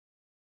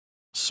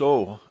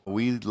So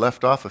we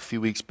left off a few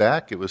weeks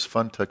back. It was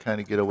fun to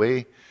kind of get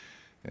away,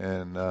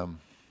 and I'm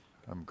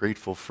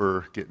grateful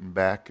for getting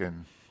back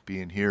and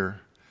being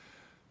here.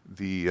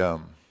 We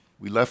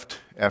left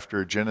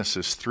after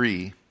Genesis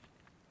 3,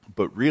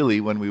 but really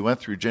when we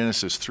went through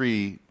Genesis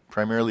 3,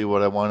 primarily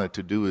what I wanted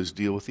to do is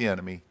deal with the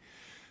enemy,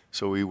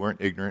 so we weren't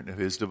ignorant of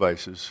his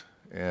devices,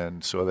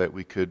 and so that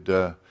we could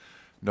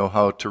know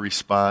how to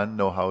respond,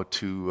 know how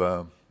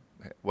to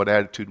what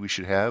attitude we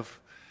should have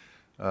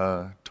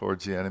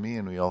towards the enemy.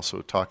 And we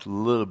also talked a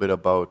little bit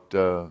about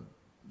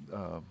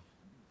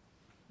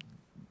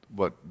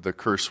what the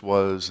curse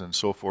was and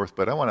so forth.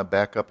 But I want to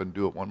back up and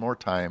do it one more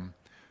time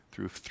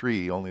through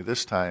 3, only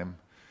this time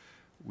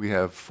we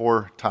have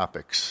 4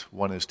 topics.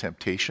 One is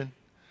temptation,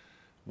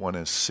 one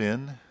is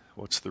sin,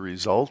 what's the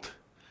result,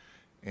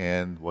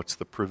 and what's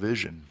the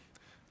provision.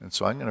 And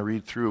so I'm going to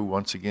read through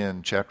once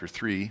again chapter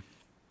 3,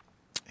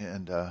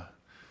 and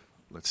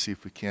let's see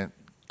if we can't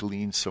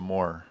glean some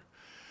more.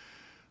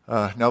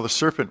 Now the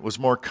serpent was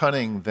more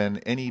cunning than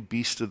any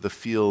beast of the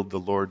field the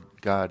Lord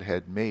God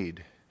had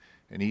made.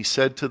 And he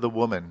said to the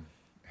woman,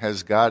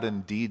 "Has God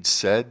indeed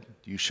said,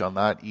 'You shall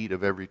not eat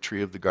of every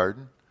tree of the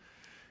garden'?"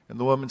 And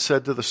the woman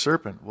said to the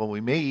serpent, "Well,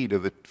 we may eat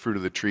of the fruit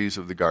of the trees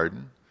of the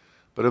garden,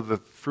 but of the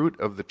fruit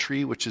of the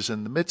tree which is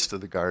in the midst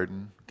of the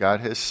garden, God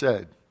has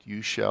said,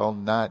 'You shall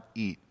not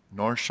eat,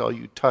 nor shall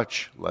you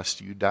touch,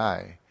 lest you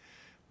die.'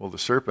 Well, the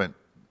serpent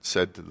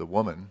said to the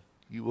woman,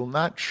 'You will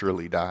not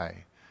surely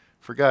die.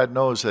 For God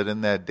knows that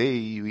in that day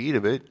you eat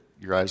of it,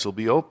 your eyes will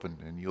be opened,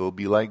 and you will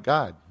be like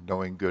God,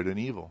 knowing good and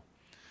evil.'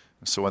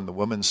 And so when the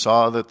woman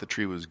saw that the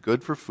tree was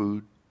good for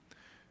food,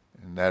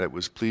 and that it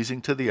was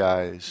pleasing to the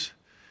eyes,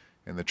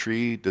 and the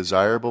tree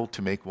desirable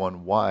to make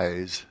one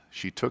wise,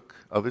 she took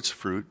of its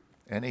fruit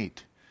and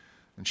ate.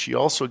 And she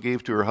also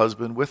gave to her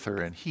husband with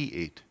her, and he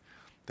ate.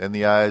 Then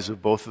the eyes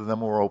of both of them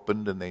were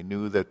opened, and they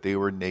knew that they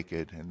were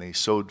naked. And they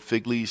sewed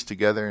fig leaves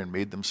together and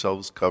made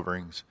themselves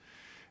coverings.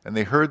 And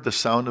they heard the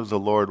sound of the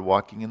Lord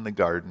walking in the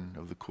garden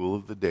of the cool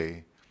of the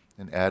day.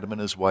 And Adam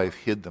and his wife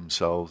hid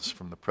themselves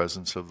from the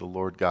presence of the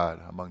Lord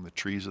God among the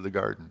trees of the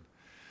garden.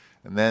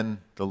 And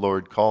then the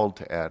Lord called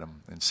to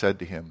Adam and said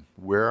to him,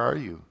 'Where are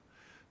you?'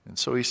 And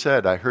so he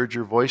said, 'I heard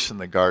your voice in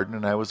the garden,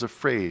 and I was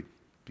afraid,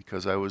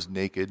 because I was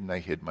naked and I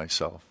hid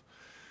myself.'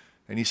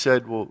 And he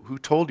said, 'Well, who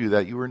told you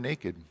that you were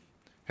naked?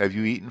 Have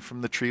you eaten from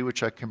the tree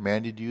which I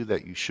commanded you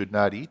that you should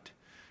not eat?'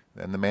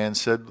 And the man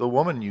said, 'The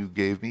woman you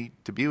gave me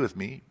to be with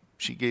me,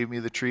 she gave me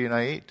the tree and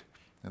I ate.'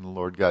 And the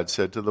Lord God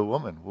said to the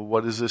woman, 'Well,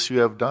 what is this you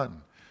have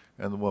done?'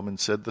 And the woman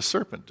said, 'The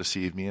serpent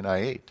deceived me and I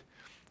ate.'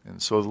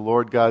 And so the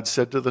Lord God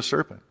said to the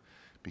serpent,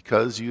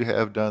 'Because you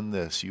have done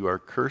this, you are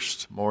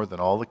cursed more than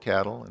all the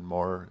cattle and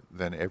more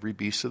than every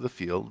beast of the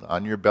field.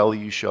 On your belly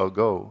you shall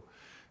go,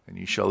 and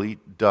you shall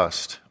eat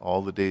dust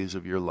all the days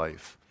of your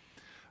life.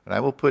 And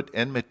I will put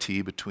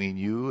enmity between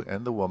you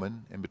and the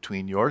woman, and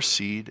between your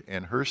seed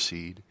and her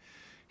seed.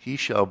 He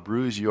shall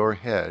bruise your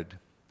head,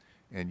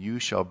 and you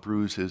shall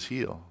bruise his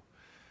heel.'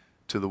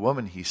 To the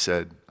woman he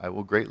said, 'I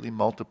will greatly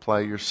multiply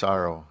your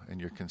sorrow and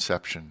your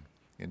conception.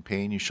 In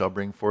pain you shall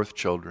bring forth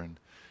children.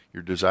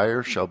 Your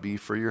desire shall be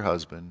for your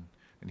husband,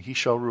 and he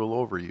shall rule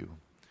over you.'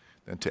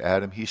 Then to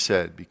Adam he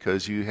said,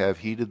 'Because you have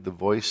heeded the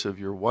voice of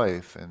your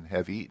wife, and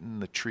have eaten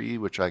the tree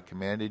which I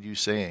commanded you,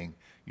 saying,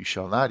 You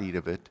shall not eat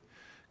of it,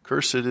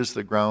 cursed is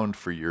the ground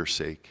for your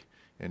sake.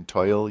 In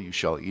toil you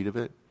shall eat of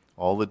it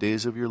all the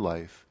days of your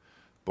life.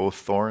 Both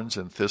thorns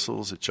and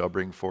thistles it shall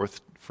bring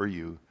forth for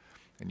you.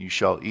 And you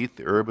shall eat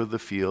the herb of the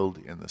field.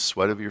 In the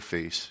sweat of your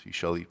face you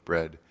shall eat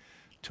bread,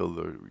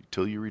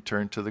 till you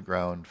return to the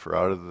ground. For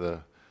out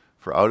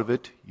of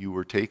it you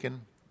were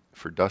taken,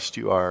 for dust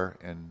you are,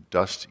 and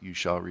dust you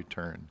shall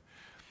return.'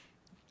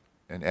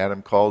 And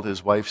Adam called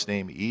his wife's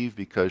name Eve,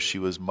 because she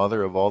was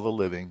mother of all the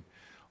living.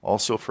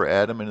 Also for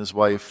Adam and his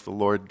wife the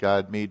Lord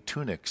God made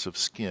tunics of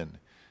skin,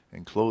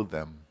 and clothed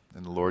them.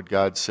 And the Lord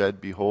God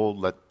said,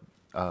 'Behold,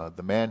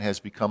 the man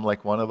has become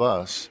like one of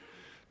us,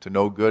 to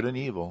know good and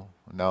evil.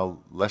 Now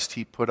lest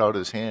he put out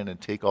his hand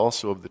and take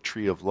also of the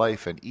tree of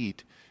life and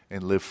eat,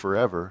 and live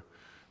forever.'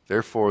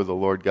 Therefore the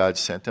Lord God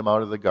sent him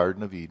out of the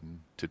Garden of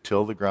Eden to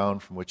till the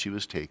ground from which he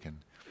was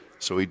taken.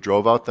 So he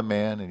drove out the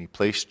man, and he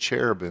placed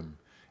cherubim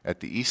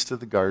at the east of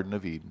the Garden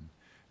of Eden,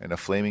 and a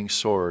flaming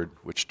sword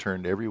which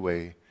turned every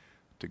way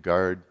to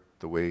guard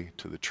the way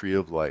to the tree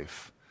of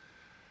life."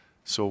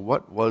 So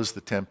what was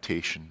the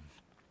temptation?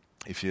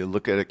 If you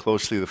look at it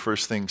closely, the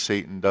first thing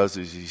Satan does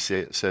is he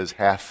says,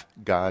 "Hath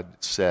God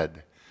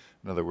said?"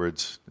 In other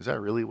words, is that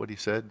really what he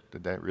said?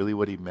 Did that really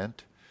what he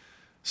meant?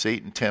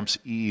 Satan tempts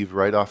Eve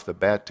right off the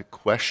bat to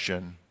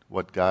question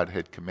what God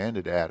had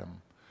commanded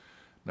Adam.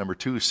 Number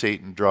 2,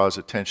 Satan draws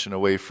attention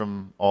away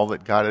from all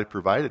that God had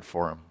provided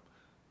for him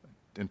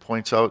and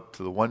points out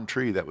to the one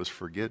tree that was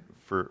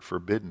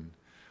forbidden.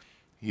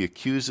 He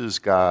accuses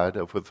God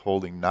of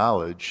withholding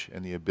knowledge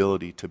and the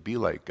ability to be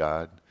like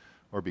God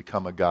or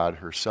become a God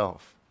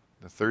herself.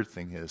 The third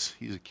thing is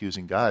he's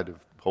accusing God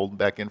of holding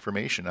back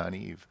information on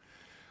Eve.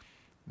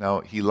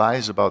 Now, he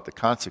lies about the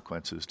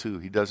consequences too.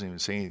 He doesn't even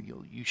say,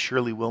 "You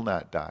surely will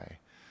not die."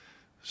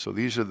 So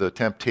these are the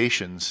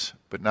temptations,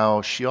 but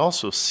now she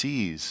also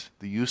sees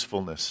the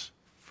usefulness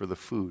for the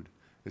food.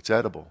 It's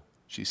edible.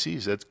 She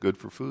sees that's good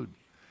for food.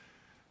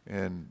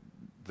 And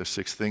the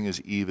sixth thing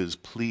is Eve is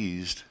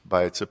pleased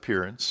by its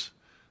appearance.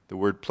 The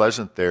word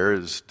pleasant there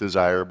is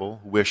desirable,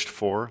 wished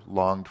for,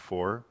 longed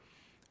for.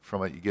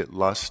 From it you get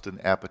lust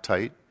and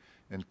appetite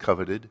and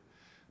coveted.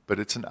 But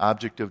it's an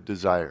object of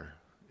desire.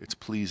 It's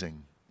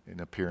pleasing in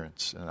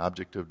appearance, an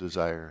object of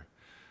desire.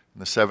 In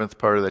the seventh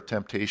part of that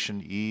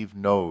temptation, Eve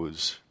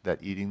knows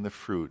that eating the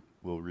fruit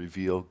will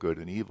reveal good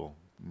and evil.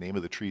 The name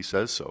of the tree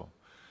says so.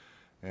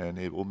 And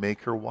it will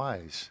make her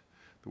wise.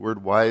 The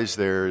word wise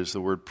there is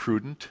the word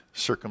prudent,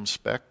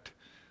 circumspect,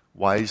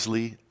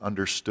 wisely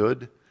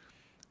understood,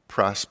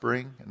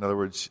 prospering. In other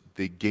words,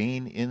 they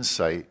gain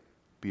insight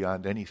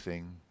beyond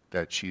anything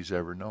that she's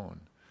ever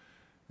known.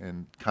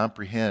 And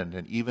comprehend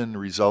and even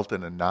result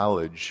in a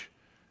knowledge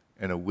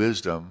and a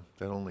wisdom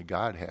that only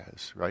God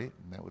has, right?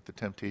 Isn't that what the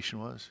temptation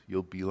was?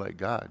 You'll be like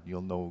God.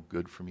 You'll know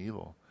good from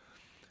evil.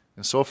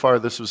 And so far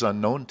this was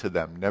unknown to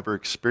them, never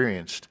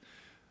experienced.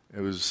 It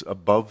was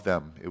above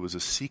them. It was a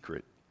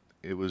secret.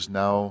 It was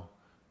now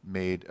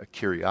made a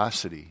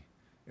curiosity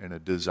and a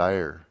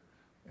desire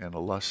and a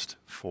lust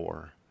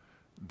for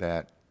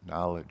that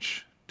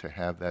knowledge, to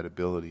have that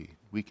ability.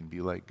 We can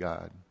be like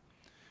God.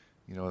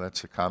 You know,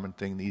 that's a common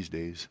thing these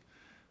days.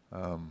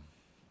 And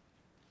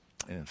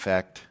in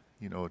fact,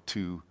 you know,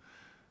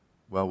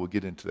 we'll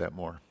get into that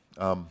more.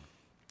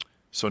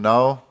 So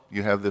now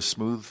you have this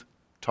smooth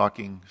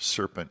talking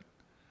serpent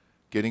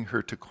getting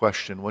her to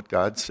question what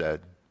God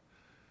said,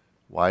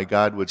 why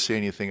God would say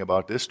anything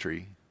about this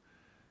tree,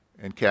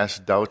 and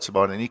cast doubts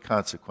about any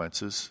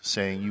consequences,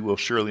 saying, you will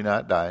surely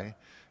not die.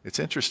 It's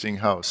interesting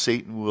how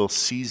Satan will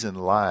season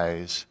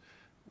lies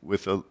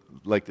with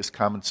like this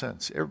common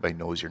sense. Everybody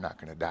knows you're not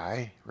going to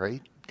die,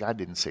 right? God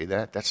didn't say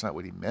that. That's not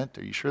what he meant.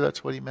 Are you sure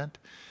that's what he meant?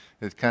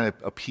 It kind of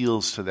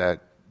appeals to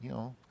that, you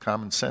know,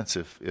 common sense.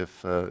 If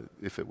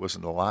it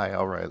wasn't a lie,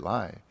 outright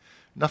lie,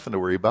 nothing to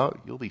worry about.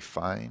 You'll be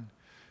fine.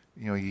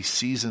 You know, he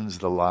seasons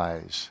the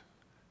lies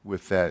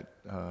with that,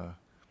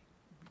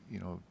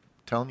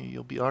 telling you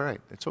you'll be all right.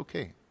 It's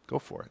okay. Go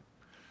for it.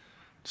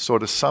 So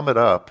to sum it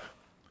up,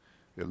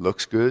 it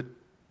looks good,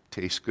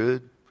 tastes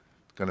good,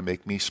 it's going to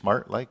make me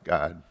smart like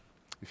God.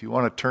 If you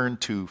want to turn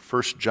to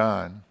 1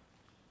 John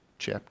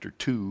chapter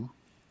 2,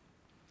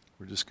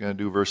 we're just going to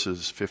do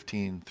verses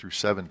 15 through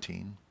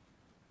 17.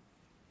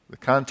 The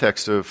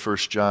context of 1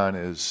 John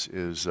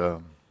is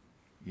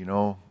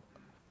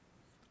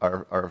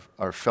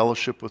our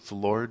fellowship with the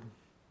Lord,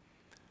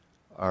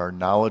 our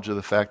knowledge of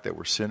the fact that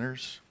we're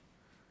sinners,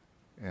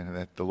 and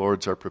that the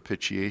Lord's our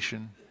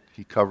propitiation.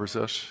 He covers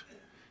us.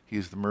 He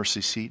is the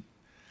mercy seat.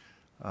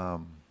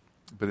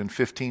 But in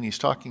 15, he's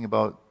talking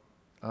about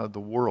the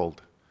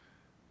world.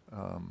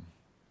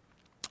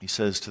 He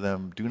says to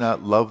them, do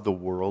not love the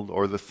world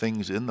or the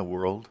things in the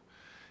world.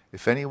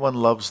 If anyone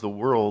loves the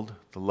world,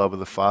 the love of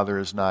the Father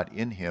is not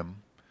in him.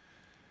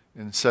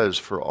 And it says,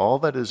 for all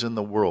that is in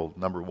the world,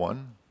 number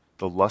one,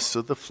 the lust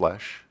of the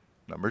flesh,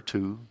 number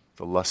two,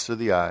 the lust of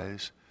the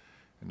eyes,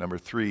 and number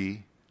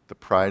three, the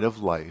pride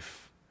of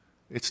life,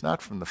 it's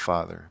not from the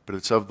Father, but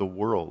it's of the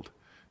world.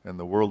 And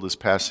the world is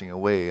passing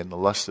away and the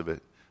lust of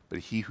it. But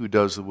he who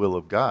does the will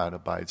of God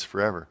abides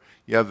forever.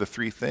 You have the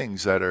three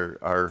things that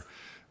are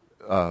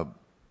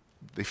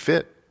they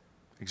fit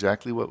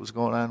exactly what was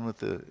going on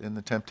in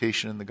the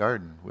temptation in the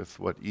garden, with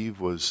what Eve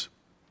was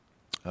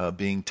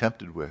being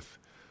tempted with.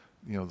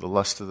 You know, the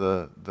lust of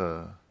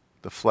the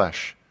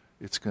flesh.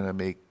 It's going to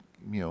make,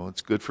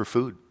 it's good for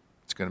food.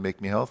 It's going to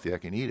make me healthy. I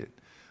can eat it.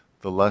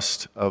 The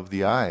lust of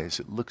the eyes.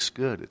 It looks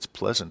good. It's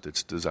pleasant.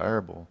 It's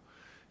desirable.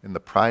 And the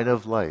pride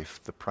of life,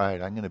 I'm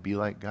going to be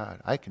like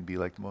God. I can be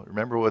like,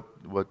 remember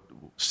what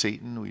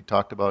Satan, we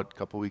talked about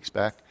a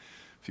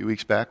few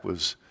weeks back,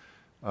 was,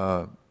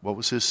 what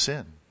was his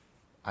sin?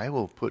 I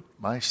will put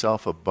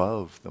myself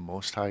above the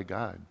Most High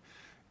God.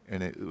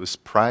 And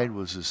pride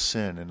was his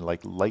sin, and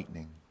like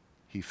lightning,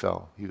 he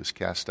fell. He was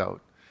cast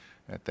out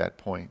at that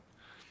point.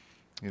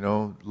 You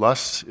know,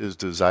 lust is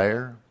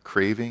desire,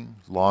 craving,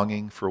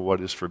 longing for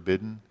what is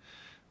forbidden.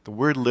 The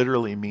word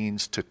literally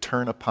means to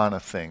turn upon a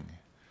thing,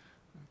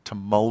 to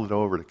mull it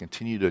over, to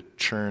continue to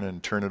churn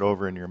and turn it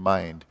over in your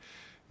mind.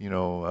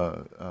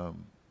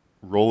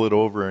 Roll it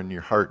over in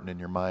your heart and in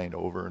your mind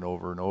over and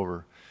over and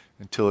over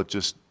until it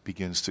just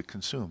begins to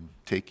consume,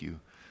 take you.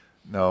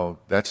 Now,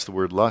 that's the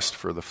word lust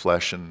for the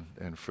flesh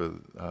and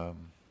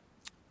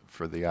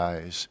for the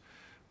eyes.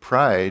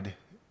 Pride,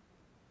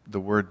 the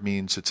word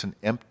means it's an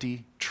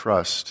empty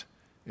trust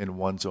in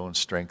one's own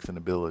strength and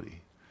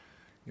ability.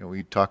 You know,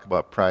 we talk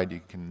about pride,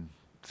 you can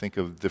think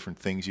of different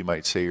things you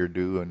might say or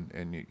do,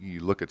 and you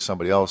look at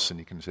somebody else and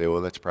you can say,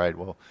 well, that's pride.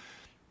 Well,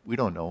 we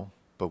don't know,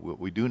 but what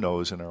we do know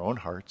is in our own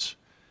hearts,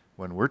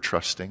 when we're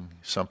trusting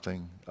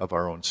something of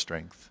our own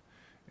strength,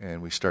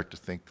 and we start to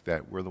think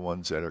that we're the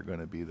ones that are going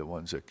to be the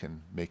ones that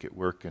can make it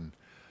work,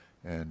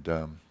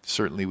 and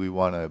certainly we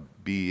want to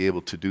be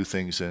able to do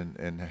things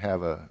and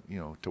have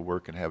to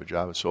work and have a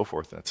job and so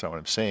forth. That's not what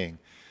I'm saying.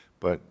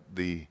 But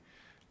the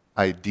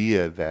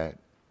idea that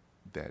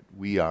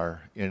we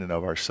are in and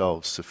of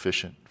ourselves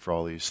sufficient for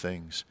all these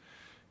things.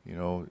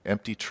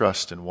 Empty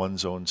trust in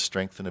one's own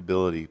strength and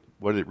ability.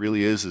 What it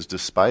really is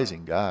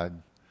despising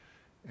God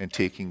and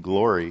taking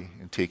glory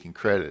and taking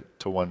credit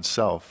to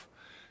oneself.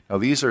 Now,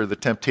 these are the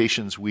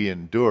temptations we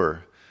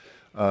endure.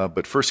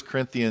 But 1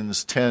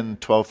 Corinthians 10,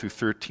 12 through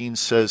 13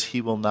 says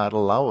he will not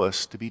allow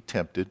us to be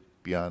tempted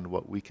beyond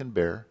what we can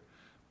bear,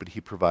 but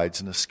he provides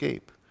an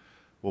escape.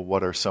 Well,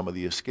 what are some of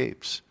the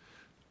escapes?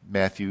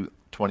 Matthew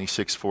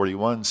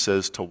 26:41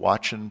 says to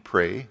watch and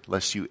pray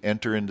lest you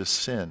enter into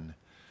sin.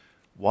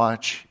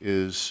 Watch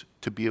is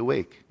to be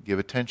awake, give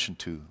attention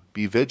to,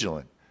 be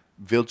vigilant.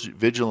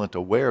 Vigilant,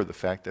 aware of the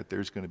fact that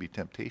there's going to be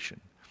temptation.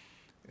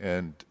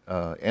 And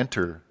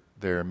enter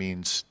there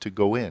means to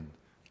go in,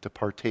 to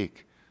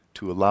partake,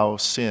 to allow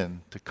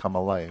sin to come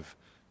alive,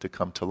 to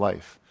come to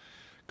life.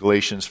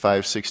 Galatians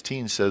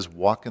 5:16 says,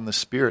 walk in the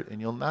Spirit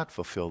and you'll not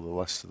fulfill the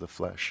lusts of the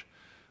flesh.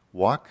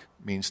 Walk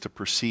means to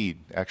proceed,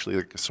 actually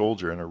like a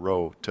soldier in a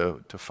row,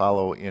 to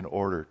follow in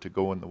order, to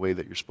go in the way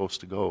that you're supposed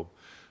to go,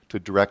 to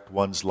direct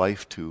one's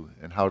life to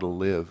and how to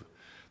live.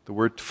 The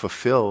word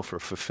fulfill for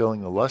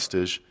fulfilling the lust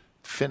is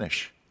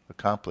finish,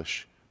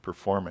 accomplish,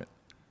 perform it.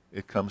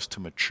 It comes to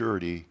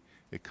maturity.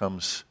 It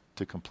comes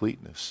to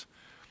completeness.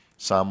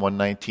 Psalm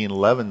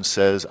 119:11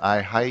 says,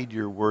 I hide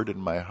your word in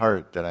my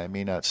heart that I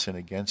may not sin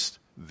against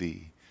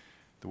thee.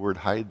 The word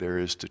hide there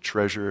is to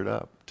treasure it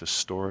up, to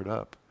store it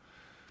up.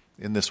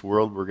 In this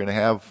world, we're going to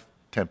have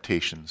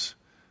temptations,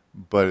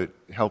 but it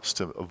helps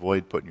to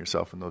avoid putting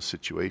yourself in those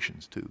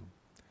situations too.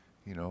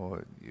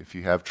 If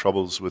you have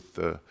troubles with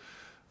the,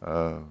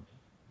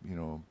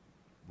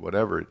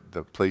 whatever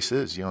the place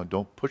is,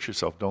 don't push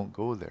yourself, don't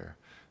go there.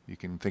 You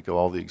can think of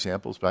all the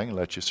examples, but I can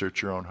let you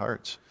search your own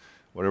hearts.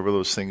 Whatever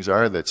those things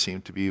are that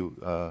seem to be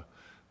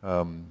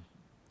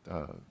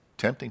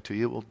tempting to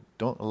you, well,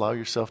 don't allow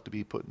yourself to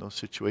be put in those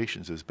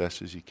situations as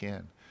best as you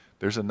can.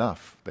 There's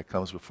enough that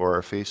comes before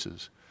our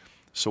faces.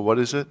 So what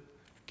is it?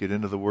 Get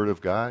into the Word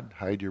of God,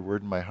 hide your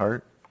word in my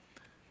heart,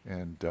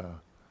 and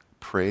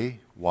pray,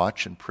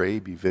 watch and pray,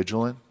 be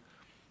vigilant,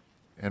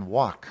 and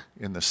walk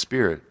in the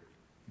Spirit,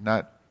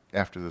 not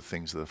after the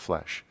things of the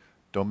flesh.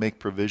 Don't make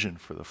provision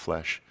for the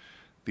flesh.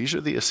 These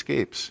are the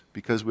escapes,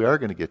 because we are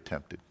going to get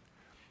tempted.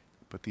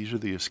 But these are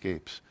the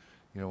escapes.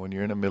 When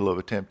you're in the middle of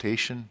a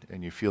temptation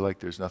and you feel like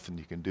there's nothing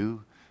you can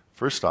do,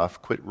 first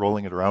off, quit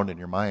rolling it around in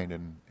your mind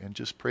and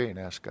just pray and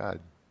ask God,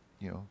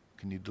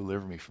 can you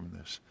deliver me from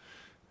this?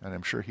 And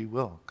I'm sure he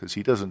will, because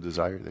he doesn't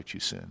desire that you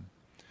sin.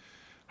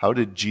 How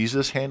did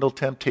Jesus handle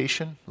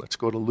temptation? Let's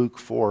go to Luke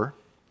 4,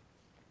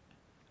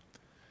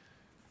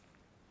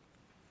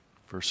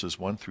 verses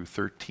 1 through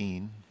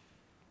 13.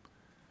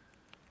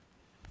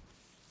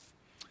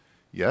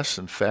 Yes,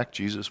 in fact,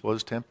 Jesus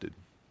was tempted.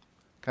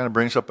 Kind of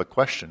brings up a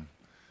question,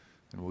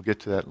 and we'll get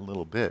to that in a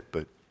little bit,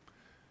 but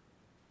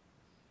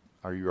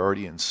are you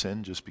already in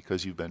sin just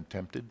because you've been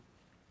tempted?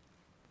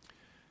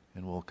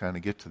 And we'll kind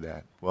of get to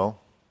that.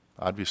 Well,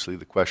 obviously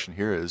the question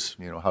here is,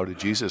 how did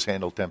Jesus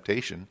handle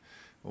temptation?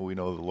 Well, we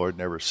know the Lord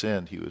never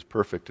sinned. He was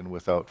perfect and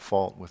without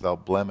fault,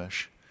 without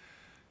blemish.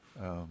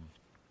 But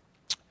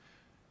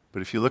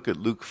if you look at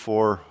Luke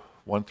 4,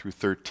 1 through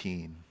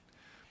 13,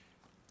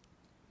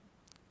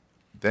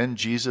 then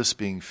Jesus,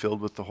 being filled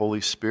with the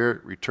Holy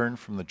Spirit, returned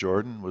from the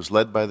Jordan, was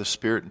led by the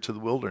Spirit into the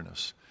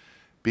wilderness,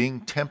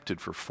 being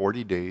tempted for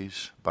 40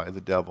 days by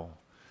the devil.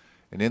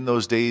 And in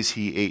those days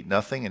he ate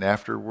nothing, and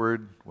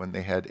afterward, when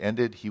they had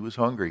ended, he was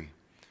hungry.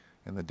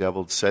 And the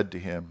devil said to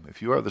him,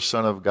 if you are the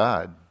Son of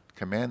God,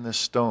 command this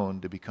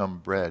stone to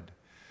become bread.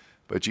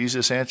 But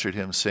Jesus answered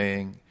him,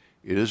 saying,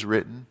 it is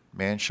written,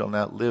 man shall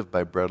not live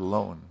by bread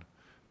alone,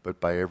 but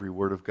by every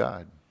word of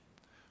God.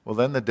 Well,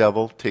 then the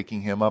devil,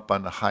 taking him up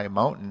on a high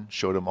mountain,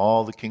 showed him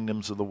all the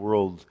kingdoms of the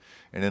world,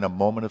 and in a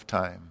moment of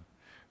time.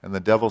 And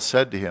the devil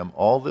said to him,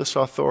 all this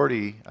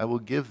authority I will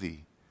give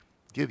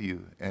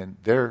you, and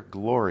their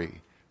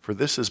glory, for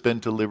this has been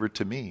delivered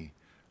to me,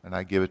 and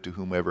I give it to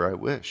whomever I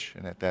wish.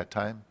 And at that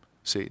time,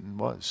 Satan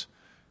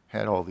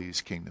had all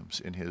these kingdoms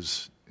in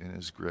his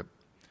grip.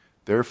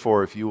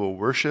 Therefore, if you will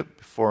worship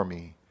before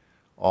me,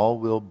 all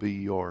will be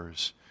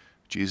yours.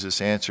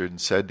 Jesus answered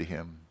and said to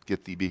him,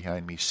 get thee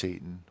behind me,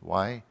 Satan.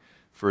 Why?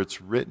 For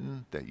it's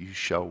written that you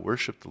shall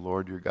worship the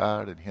Lord your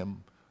God, and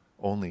him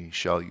only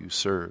shall you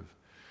serve.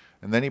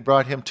 And then he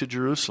brought him to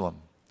Jerusalem,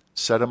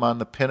 set him on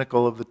the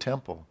pinnacle of the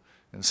temple,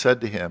 and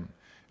said to him,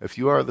 if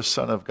you are the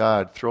Son of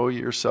God, throw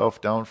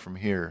yourself down from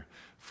here.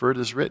 For it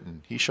is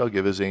written, he shall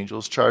give his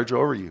angels charge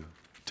over you,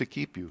 to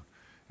keep you.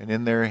 And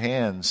in their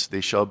hands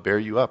they shall bear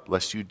you up,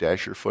 lest you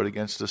dash your foot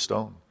against a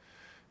stone.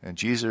 And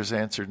Jesus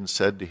answered and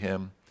said to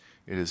him,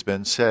 it has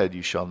been said,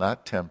 you shall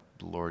not tempt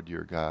the Lord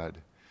your God.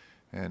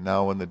 And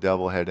now when the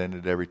devil had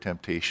ended every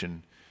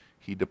temptation,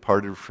 he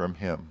departed from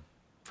him.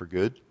 For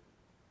good?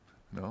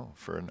 No,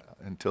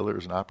 until there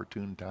was an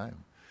opportune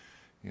time.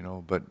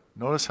 But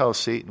notice how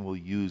Satan will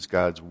use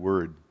God's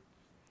word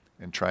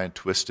and try and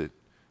twist it,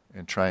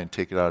 and try and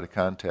take it out of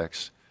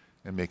context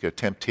and make a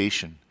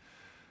temptation.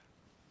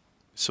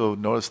 So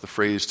notice the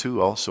phrase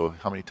too also,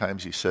 how many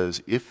times he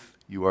says, if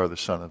you are the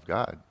Son of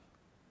God.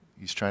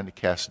 He's trying to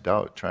cast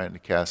doubt, trying to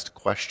cast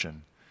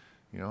question.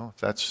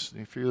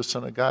 If you're the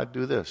Son of God,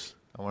 do this.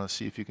 I want to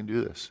see if you can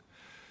do this.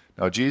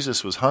 Now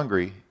Jesus was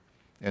hungry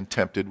and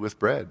tempted with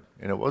bread,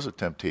 and it was a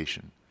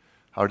temptation.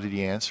 How did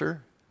he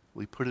answer?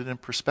 Well, he put it in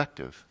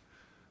perspective.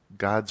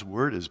 God's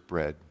word is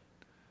bread.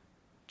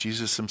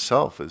 Jesus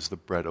himself is the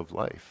bread of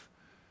life.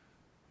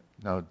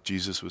 Now,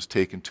 Jesus was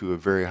taken to a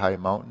very high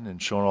mountain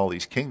and shown all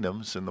these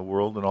kingdoms in the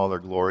world and all their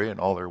glory and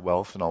all their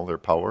wealth and all their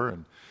power.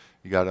 And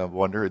you got to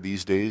wonder,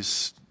 these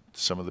days,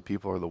 some of the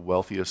people are the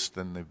wealthiest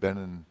than they've been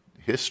in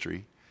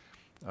history.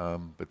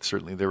 But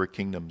certainly there were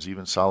kingdoms.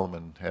 Even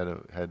Solomon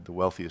had the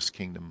wealthiest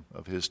kingdom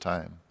of his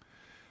time.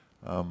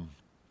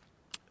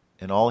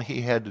 And all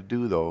he had to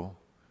do, though,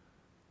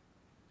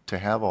 to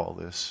have all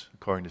this,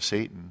 according to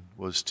Satan,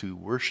 was to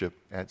worship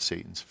at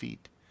Satan's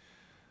feet.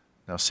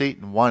 Now,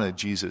 Satan wanted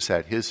Jesus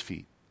at his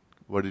feet.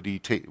 What did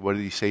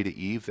he say to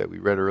Eve that we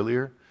read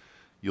earlier?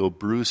 You'll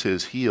bruise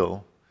his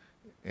heel,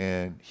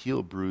 and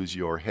he'll bruise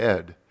your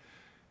head.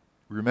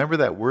 Remember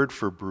that word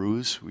for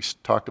bruise? We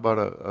talked about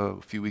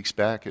a few weeks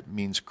back. It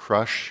means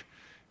crush.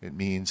 It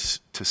means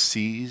to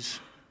seize,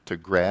 to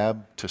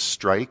grab, to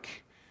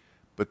strike.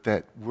 But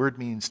that word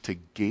means to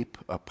gape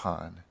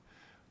upon.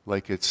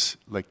 Like it's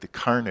like the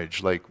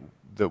carnage, like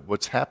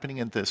what's happening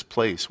in this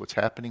place, what's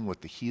happening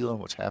with the heel and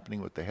what's happening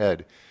with the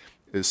head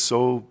is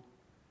so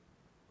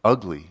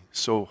ugly,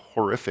 so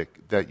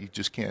horrific that you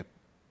just can't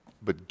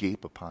but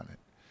gape upon it.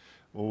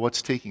 Well,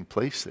 what's taking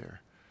place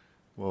there?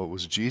 Well, it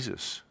was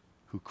Jesus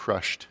who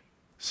crushed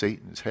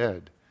Satan's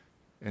head,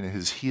 and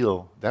his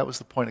heel, that was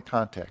the point of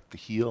contact, the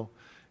heel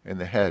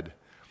and the head.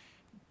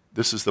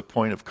 This is the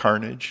point of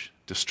carnage,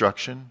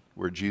 destruction,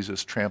 where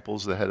Jesus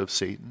tramples the head of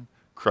Satan,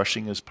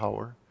 crushing his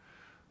power.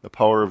 The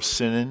power of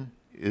sin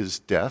is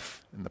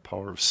death, and the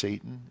power of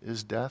Satan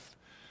is death.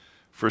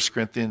 1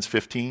 Corinthians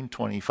 15,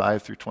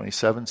 25 through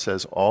 27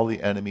 says all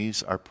the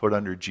enemies are put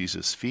under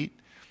Jesus' feet.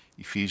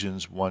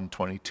 Ephesians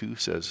 1:22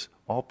 says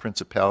all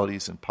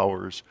principalities and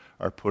powers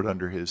are put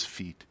under his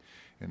feet.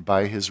 And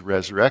by his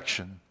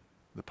resurrection,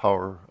 the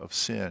power of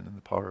sin and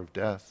the power of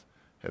death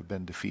have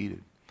been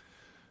defeated.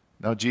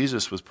 Now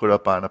Jesus was put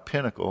up on a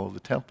pinnacle of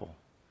the temple,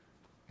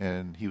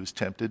 and he was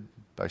tempted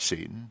by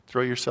Satan.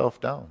 Throw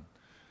yourself down.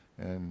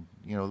 And,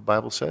 the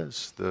Bible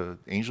says the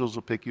angels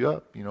will pick you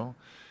up,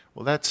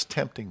 Well, that's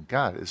tempting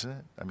God, isn't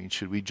it? I mean,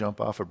 should we jump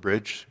off a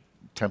bridge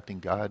tempting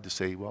God to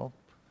say, well,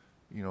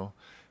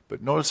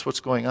 But notice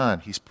what's going on.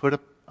 He's put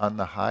up on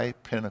the high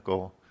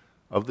pinnacle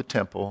of the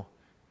temple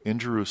in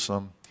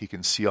Jerusalem. He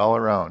can see all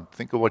around.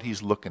 Think of what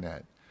he's looking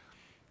at.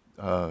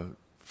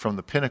 From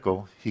the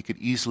pinnacle, he could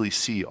easily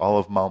see all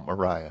of Mount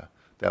Moriah.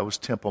 That was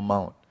Temple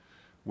Mount,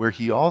 where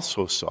he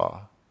also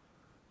saw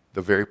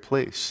the very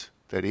place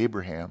that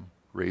Abraham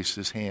raised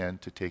his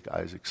hand to take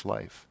Isaac's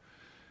life.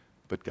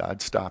 But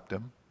God stopped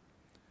him.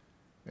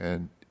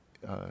 And,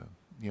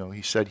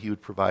 he said he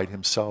would provide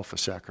himself a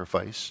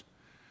sacrifice.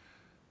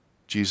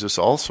 Jesus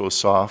also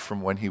saw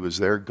from when he was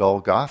there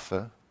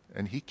Golgotha,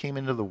 and he came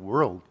into the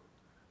world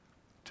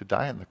to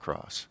die on the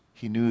cross.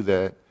 He knew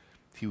that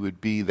he would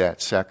be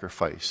that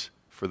sacrifice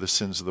for the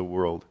sins of the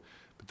world.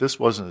 But this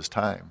wasn't his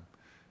time.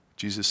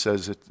 Jesus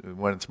says,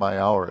 when it's my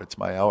hour,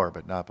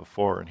 but not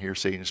before. And here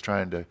Satan is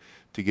trying to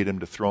get him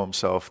to throw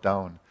himself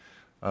down.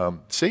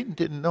 Satan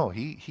didn't know.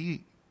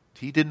 He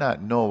did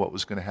not know what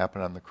was going to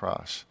happen on the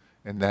cross,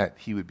 and that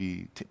he would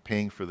be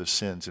paying for the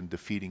sins and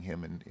defeating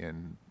him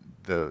in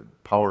the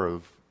power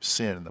of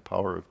sin and the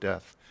power of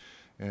death.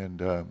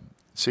 And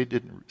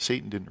Satan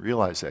didn't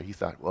realize that. He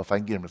thought, well, if I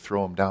can get him to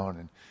throw him down,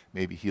 and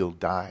maybe he'll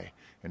die.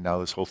 And now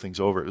this whole thing's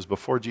over. It was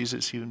before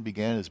Jesus even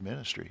began his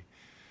ministry.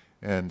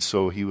 And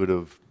so he would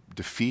have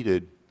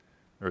defeated,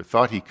 or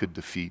thought he could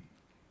defeat,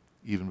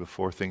 even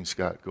before things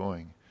got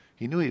going.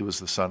 He knew he was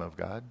the Son of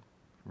God.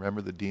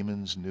 Remember, the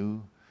demons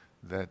knew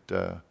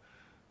that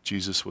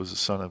Jesus was the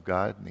Son of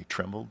God, and they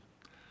trembled.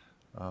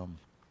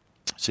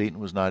 Satan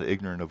was not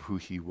ignorant of who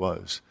he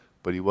was,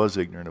 but he was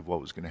ignorant of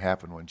what was going to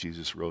happen when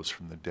Jesus rose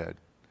from the dead,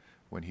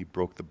 when he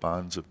broke the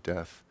bonds of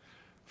death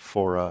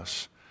for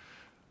us.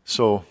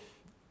 So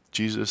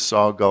Jesus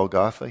saw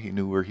Golgotha. He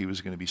knew where he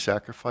was going to be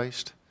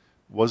sacrificed.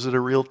 Was it a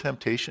real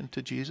temptation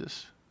to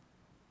Jesus,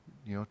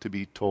 to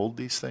be told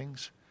these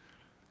things?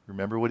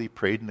 Remember what he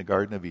prayed in the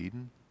Garden of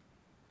Eden?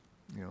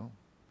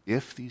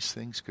 If these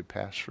things could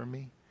pass from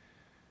me,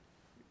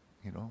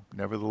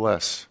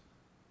 nevertheless,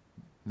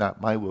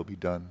 not my will be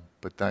done,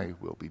 but thy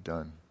will be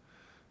done.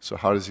 So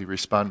how does he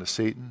respond to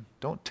Satan?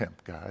 Don't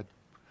tempt God.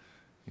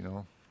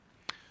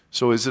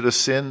 So is it a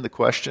sin? The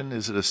question,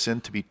 is it a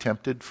sin to be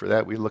tempted? For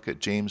that we look at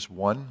James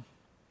 1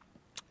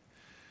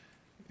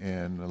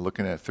 and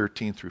looking at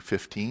 13 through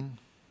 15.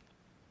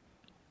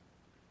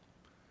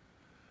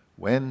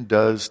 When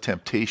does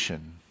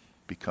temptation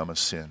become a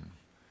sin?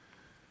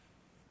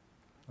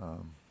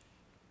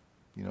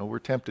 We're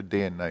tempted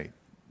day and night.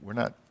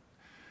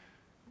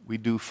 We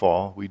do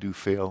fall, we do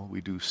fail,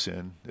 we do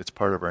sin. It's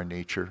part of our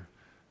nature.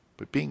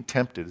 But being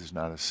tempted is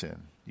not a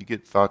sin. You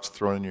get thoughts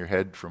thrown in your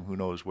head from who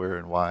knows where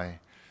and why.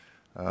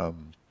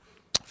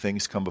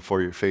 Things come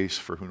before your face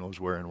for who knows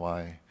where and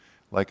why.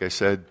 Like I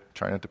said,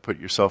 try not to put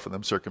yourself in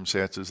them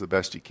circumstances the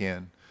best you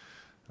can,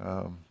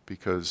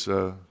 because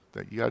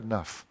that you got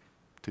enough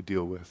to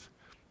deal with.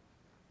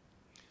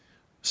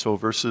 So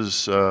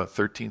verses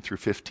 13 through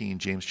 15,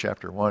 James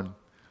chapter 1.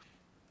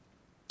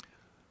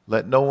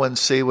 Let no one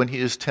say when he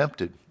is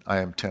tempted, I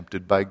am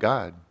tempted by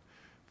God.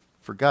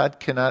 For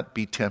God cannot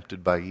be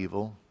tempted by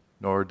evil,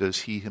 nor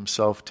does he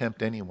himself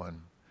tempt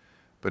anyone.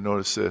 But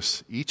notice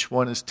this, each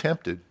one is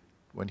tempted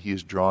when he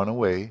is drawn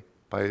away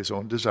by his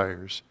own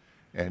desires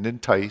and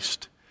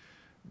enticed.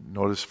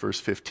 Notice verse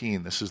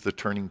 15, this is the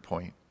turning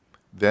point.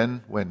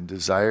 Then when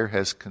desire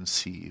has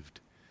conceived,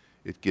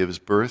 it gives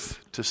birth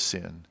to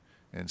sin,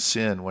 and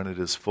sin, when it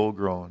is full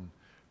grown,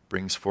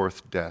 brings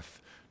forth death.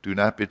 Do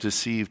not be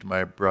deceived,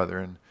 my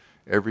brethren.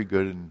 Every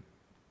good and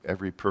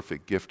every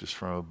perfect gift is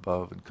from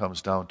above and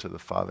comes down to the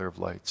Father of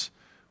lights,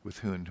 with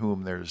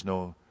whom there is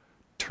no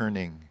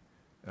turning,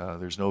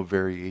 there's no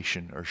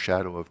variation or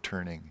shadow of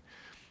turning.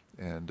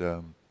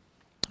 And,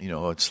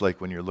 it's like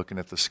when you're looking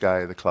at the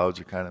sky, the clouds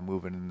are kind of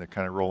moving and they're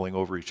kind of rolling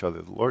over each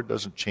other. The Lord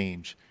doesn't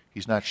change.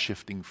 He's not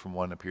shifting from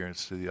one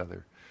appearance to the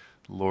other.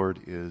 The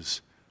Lord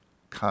is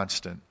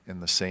constant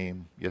and the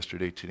same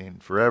yesterday, today,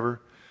 and forever.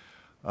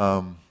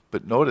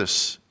 But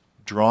notice,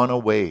 drawn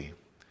away.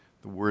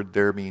 The word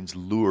there means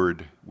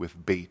lured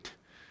with bait.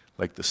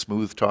 Like the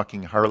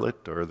smooth-talking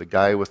harlot, or the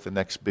guy with the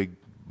next big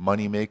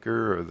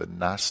moneymaker, or the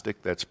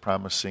Gnostic that's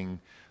promising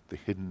the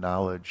hidden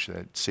knowledge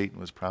that Satan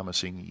was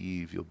promising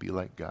Eve. You'll be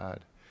like God.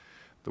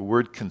 The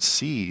word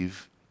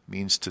conceive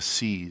means to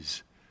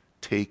seize,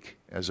 take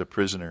as a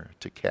prisoner,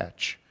 to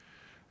catch.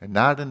 And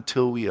not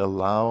until we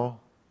allow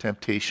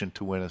temptation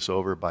to win us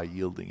over by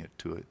yielding it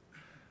to it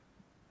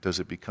does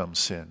it become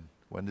sin.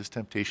 When does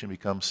temptation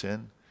become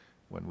sin?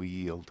 When we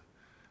yield.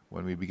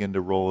 When we begin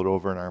to roll it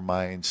over in our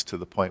minds to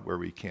the point where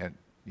we can't,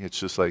 it's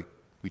just like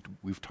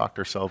we've talked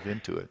ourselves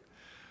into it.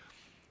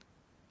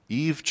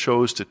 Eve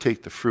chose to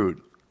take the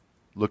fruit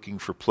looking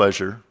for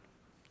pleasure,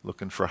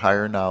 looking for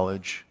higher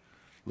knowledge,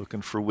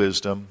 looking for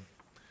wisdom.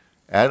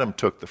 Adam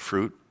took the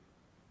fruit.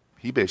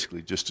 He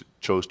basically just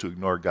chose to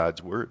ignore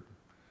God's word.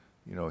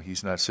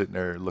 He's not sitting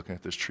there looking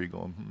at this tree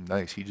going,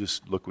 nice. He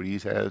just look what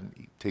Eve has,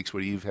 he takes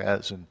what Eve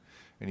has and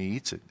he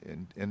eats it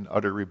in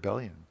utter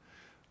rebellion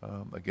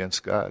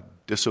against God.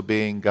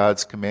 Disobeying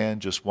God's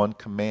command, just one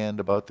command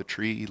about the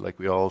tree, like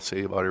we all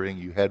say about everything.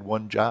 You had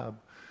one job,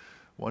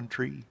 one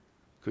tree.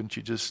 Couldn't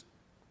you just,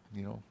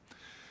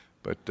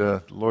 But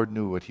the Lord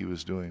knew what he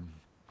was doing.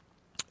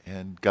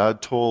 And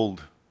God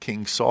told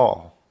King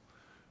Saul,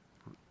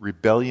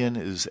 rebellion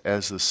is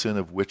as the sin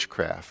of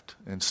witchcraft,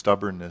 and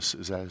stubbornness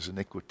is as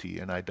iniquity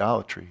and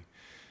idolatry.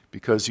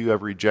 Because you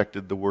have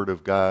rejected the word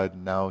of God,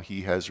 now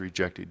he has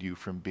rejected you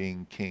from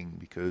being king,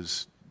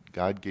 because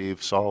God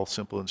gave Saul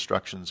simple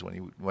instructions when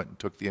he went and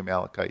took the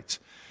Amalekites.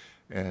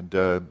 And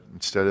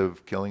instead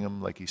of killing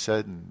them, like he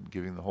said, and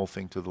giving the whole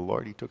thing to the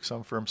Lord, he took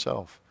some for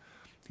himself.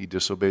 He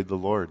disobeyed the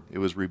Lord. It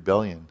was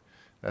rebellion.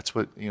 That's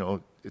what,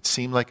 it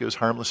seemed like it was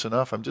harmless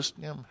enough. I'm just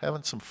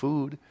having some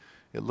food.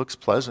 It looks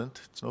pleasant.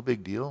 It's no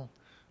big deal.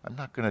 I'm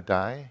not going to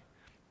die.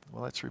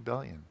 Well, that's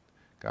rebellion.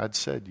 God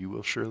said, you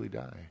will surely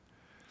die.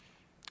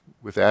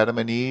 With Adam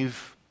and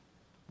Eve,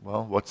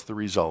 well, what's the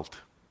result?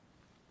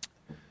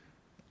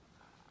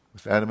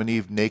 With Adam and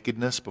Eve,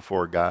 nakedness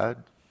before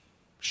God,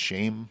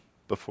 shame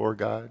before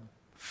God,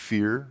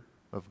 fear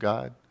of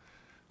God,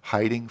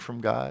 hiding from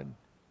God,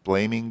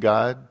 blaming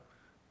God,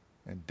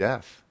 and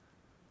death.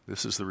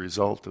 This is the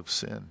result of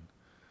sin.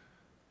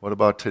 What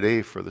about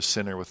today for the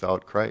sinner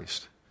without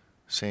Christ?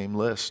 Same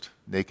list.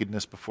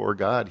 Nakedness before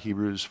God,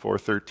 Hebrews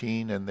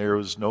 4:13, and there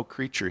was no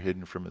creature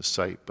hidden from his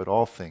sight, but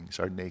all things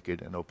are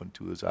naked and open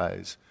to his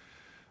eyes,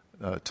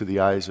 to the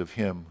eyes of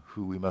him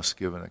who we must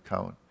give an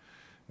account.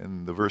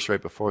 And the verse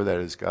right before that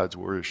is God's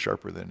word is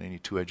sharper than any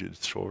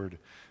two-edged sword.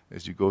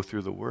 As you go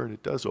through the word,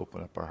 it does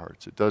open up our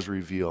hearts. It does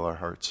reveal our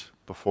hearts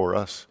before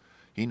us.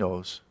 He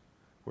knows.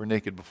 We're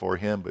naked before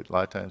him, but a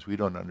lot of times we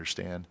don't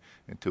understand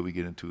until we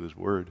get into his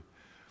word.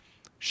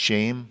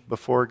 Shame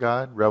before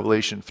God.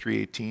 Revelation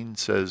 3:18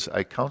 says,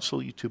 I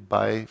counsel you to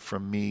buy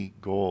from me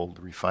gold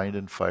refined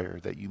in fire,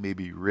 that you may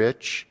be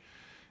rich,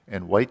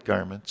 and white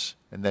garments,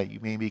 and that you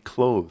may be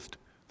clothed,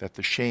 that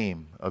the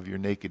shame of your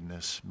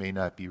nakedness may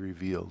not be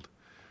revealed.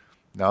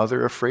 Now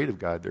they're afraid of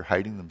God. They're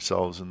hiding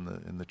themselves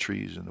in the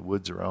trees, in the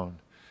woods around.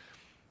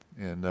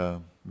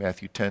 And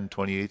Matthew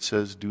 10:28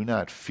 says, do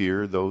not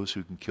fear those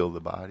who can kill the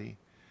body,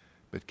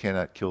 but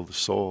cannot kill the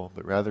soul,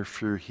 but rather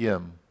fear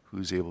him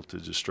who's able to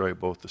destroy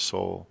both the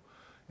soul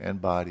and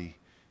body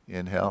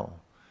in hell.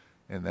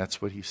 And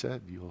that's what he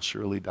said. You will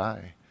surely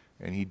die.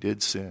 And he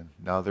did sin.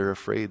 Now they're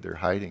afraid. They're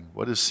hiding.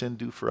 What does sin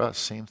do for us?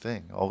 Same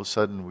thing. All of a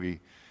sudden we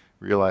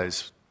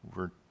realize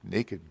we're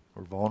naked.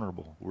 We're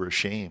vulnerable. We're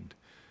ashamed.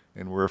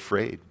 And we're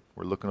afraid.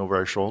 We're looking over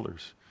our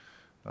shoulders.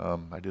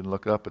 I didn't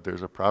look it up, but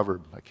there's a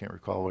proverb. I can't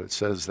recall what it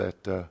says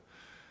that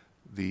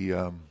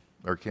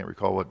or can't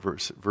recall what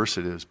verse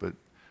it is, but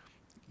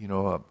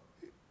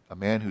A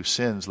man who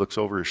sins looks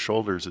over his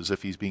shoulders as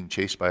if he's being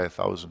chased by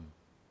 1,000,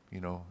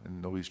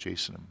 and nobody's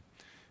chasing him.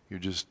 You're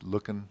just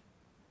looking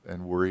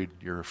and worried.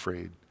 You're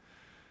afraid.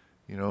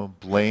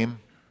 Blame.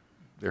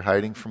 They're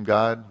hiding from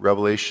God.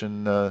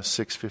 Revelation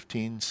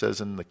 6:15 says,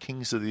 "And the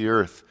kings of the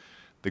earth,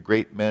 the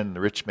great men,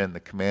 the rich men, the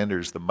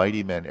commanders, the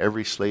mighty men,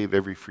 every slave,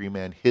 every free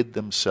man, hid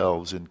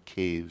themselves in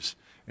caves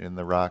and in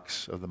the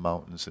rocks of the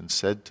mountains, and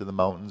said to the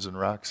mountains and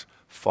rocks,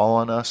 fall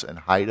on us and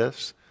hide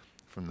us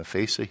from the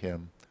face of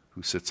him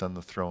who sits on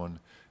the throne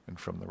and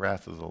from the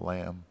wrath of the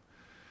Lamb."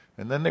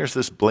 And then there's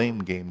this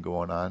blame game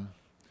going on.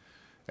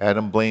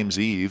 Adam blames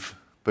Eve,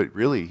 but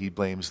really he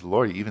blames the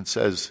Lord. He even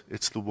says,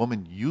 "It's the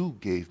woman you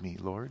gave me,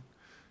 Lord."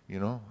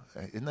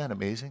 Isn't that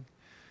amazing?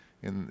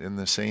 In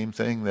the same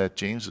thing that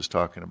James is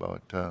talking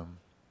about,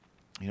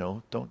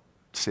 don't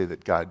say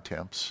that God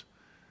tempts.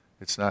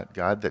 It's not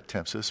God that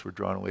tempts us. We're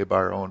drawn away by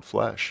our own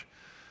flesh.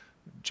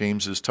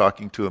 James is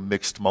talking to a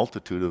mixed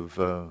multitude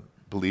of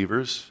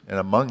believers, and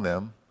among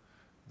them,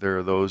 there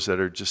are those that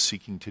are just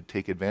seeking to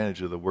take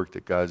advantage of the work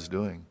that God's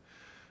doing.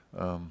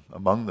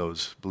 Among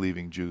those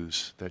believing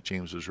Jews that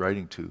James was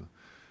writing to,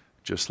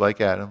 just like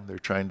Adam, they're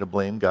trying to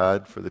blame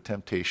God for the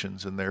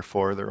temptations and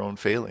therefore their own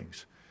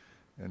failings.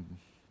 And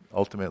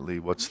ultimately,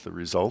 what's the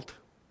result?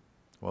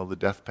 Well, the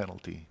death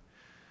penalty.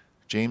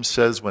 James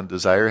says when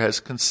desire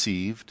has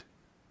conceived,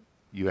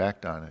 you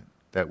act on it.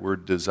 That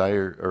word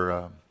desire,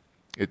 or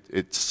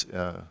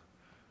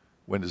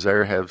when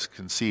desire has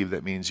conceived,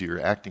 that means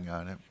you're acting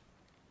on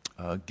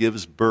it.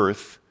 Gives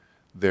birth,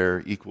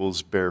 there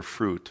equals bear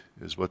fruit,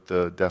 is what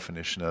the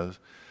definition is.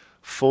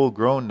 Full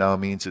grown now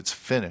means it's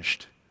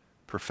finished,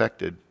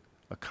 perfected,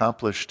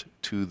 accomplished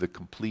to the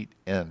complete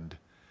end.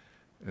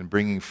 And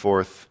bringing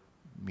forth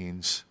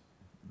means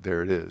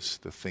there it is.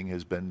 The thing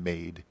has been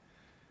made.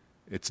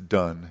 It's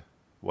done.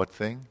 What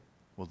thing?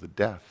 Well, the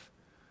death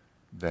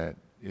that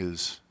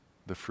is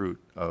the fruit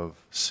of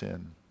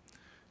sin.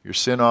 Your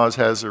sin always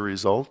has a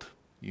result.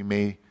 You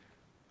may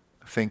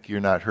think you're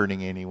not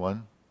hurting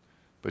anyone,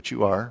 but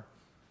you are.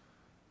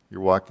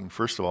 You're walking,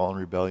 first of all, in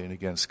rebellion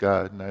against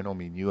God. And I don't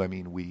mean you, I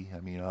mean we, I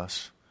mean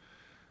us.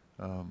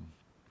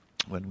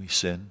 When we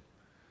sin,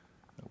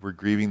 we're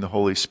grieving the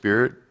Holy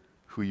Spirit,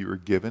 who you were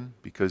given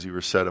because you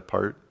were set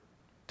apart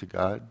to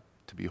God,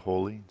 to be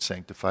holy and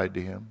sanctified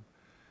to Him.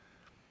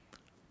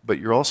 But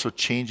you're also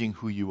changing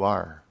who you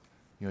are.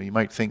 You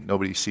might think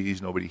nobody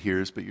sees, nobody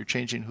hears, but you're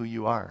changing who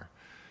you are.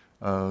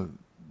 And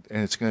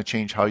it's going to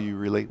change how you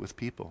relate with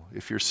people.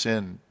 If your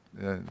sin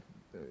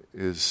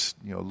is,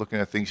 looking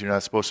at things you're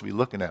not supposed to be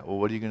looking at, well,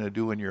 what are you going to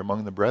do when you're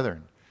among the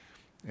brethren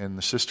and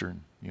the sister,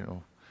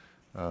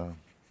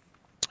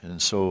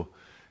 And so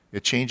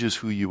it changes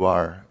who you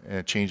are, and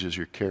it changes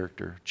your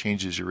character,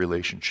 changes your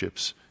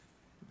relationships,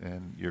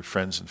 and your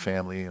friends and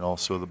family, and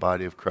also the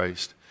body of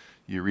Christ.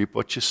 You reap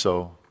what you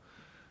sow.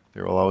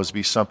 There will always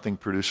be something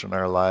produced in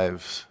our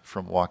lives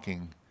from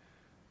walking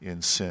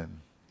in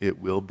sin. It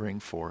will bring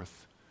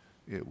forth.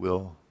 It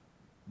will,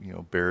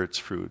 bear its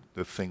fruit.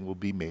 The thing will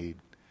be made,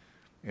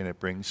 and it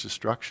brings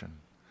destruction.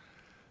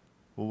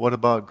 Well, what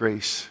about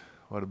grace?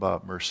 What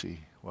about mercy?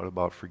 What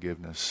about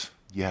forgiveness?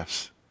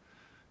 Yes,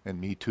 and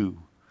me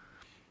too.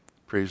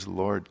 Praise the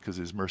Lord, because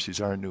His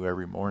mercies are new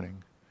every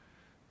morning.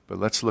 But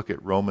let's look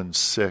at Romans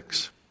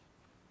 6.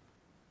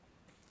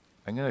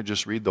 I'm going to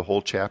just read the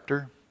whole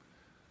chapter.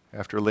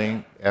 After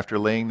laying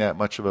that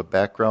much of a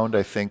background,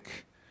 I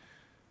think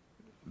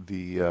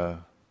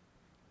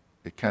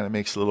it kind of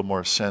makes a little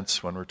more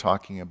sense when we're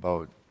talking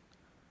about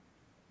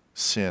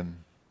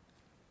sin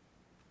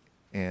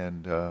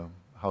and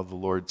how the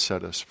Lord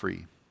set us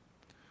free.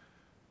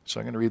 So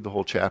I'm going to read the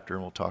whole chapter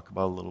and we'll talk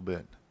about it a little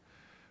bit.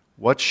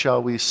 What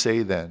shall we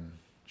say then?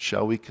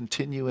 Shall we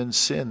continue in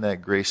sin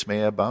that grace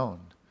may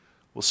abound?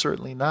 Well,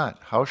 certainly not.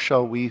 How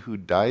shall we who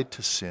died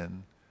to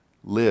sin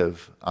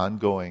live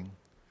ongoing,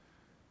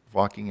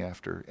 walking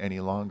after any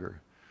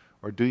longer?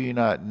 Or do you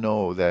not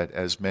know that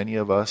as many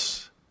of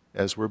us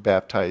as were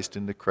baptized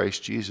into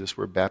Christ Jesus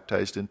were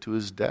baptized into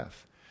His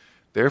death?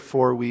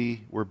 Therefore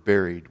we were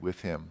buried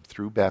with Him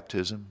through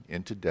baptism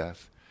into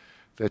death,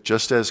 that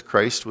just as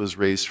Christ was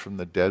raised from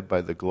the dead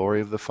by the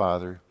glory of the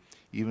Father,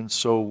 even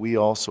so we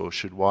also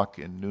should walk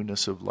in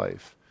newness of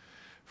life.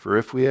 For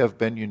if we have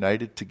been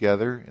united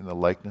together in the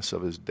likeness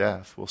of His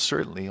death, we'll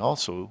certainly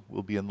also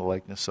will be in the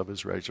likeness of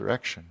His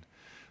resurrection.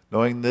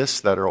 Knowing this,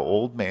 that our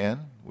old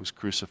man was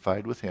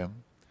crucified with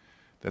Him,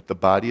 that the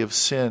body of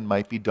sin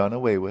might be done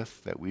away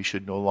with, that we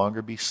should no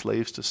longer be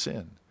slaves to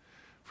sin.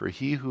 For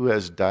he who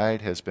has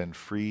died has been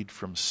freed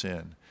from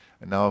sin.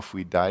 And now if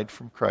we died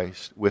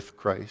with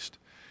Christ,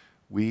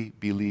 we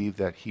believe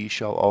that we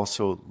shall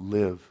also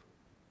live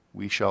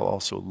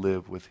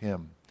with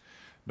Him.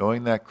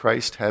 Knowing that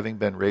Christ, having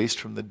been raised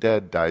from the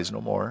dead, dies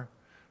no more,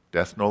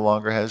 death no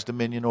longer has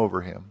dominion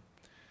over Him.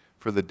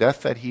 For the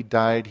death that He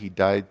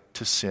died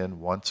to sin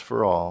once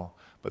for all,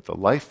 but the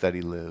life that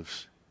He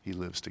lives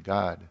to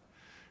God.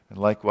 And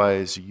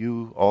likewise,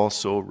 you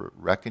also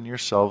reckon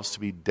yourselves to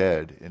be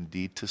dead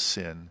indeed to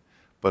sin,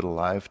 but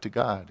alive to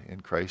God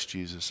in Christ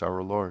Jesus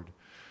our Lord.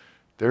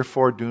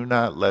 Therefore do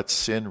not let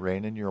sin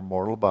reign in your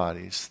mortal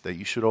bodies, that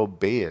you should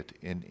obey it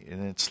in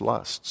its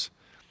lusts.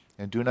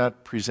 And do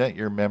not present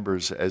your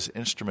members as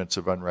instruments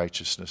of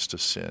unrighteousness to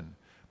sin,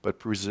 but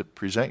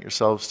present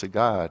yourselves to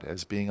God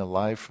as being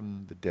alive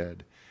from the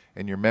dead,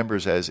 and your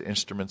members as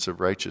instruments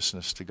of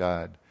righteousness to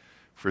God.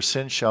 For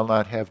sin shall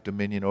not have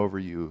dominion over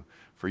you,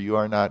 for you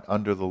are not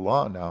under the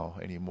law now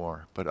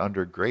anymore, but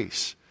under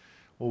grace.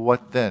 Well,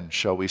 what then?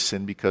 Shall we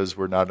sin because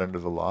we're not under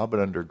the law, but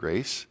under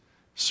grace?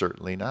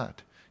 Certainly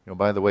not.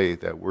 By the way,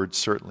 that word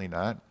certainly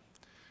not,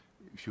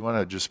 if you want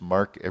to just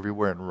mark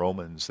everywhere in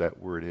Romans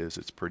that word is,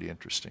 it's pretty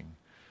interesting.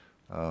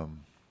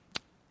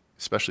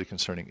 Especially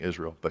concerning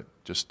Israel, but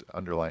just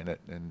underline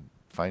it and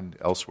find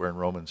elsewhere in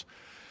Romans.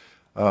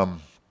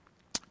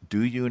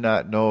 Do you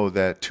not know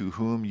that to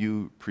whom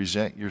you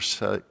present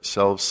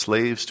yourselves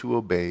slaves to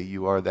obey,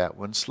 you are that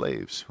one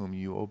slaves whom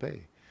you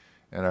obey,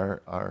 and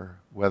are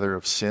whether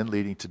of sin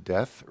leading to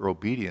death or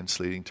obedience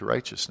leading to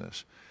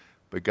righteousness.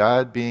 But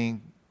God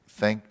being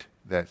thanked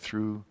that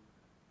through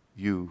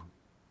you,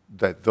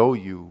 that though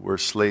you were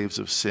slaves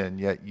of sin,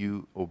 yet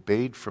you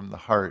obeyed from the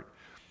heart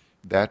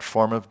that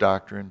form of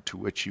doctrine to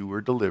which you were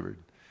delivered.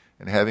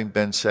 And having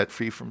been set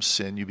free from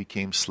sin, you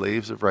became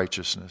slaves of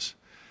righteousness.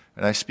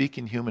 And I speak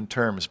in human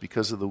terms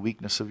because of the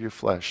weakness of your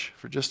flesh.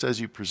 For just as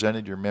you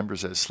presented your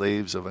members as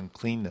slaves of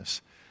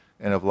uncleanness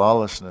and of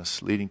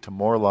lawlessness, leading to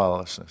more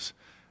lawlessness,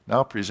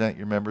 now present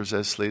your members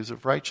as slaves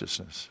of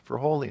righteousness, for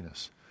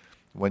holiness.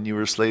 When you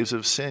were slaves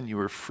of sin, you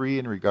were free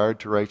in regard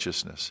to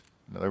righteousness.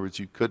 In other words,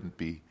 you couldn't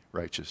be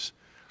righteous.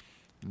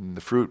 And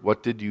the fruit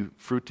did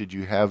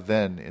you have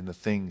then in the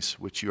things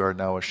which you are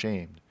now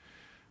ashamed?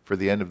 For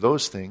the end of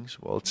those things,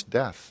 well, it's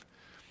death.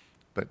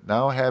 But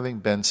now having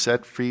been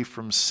set free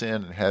from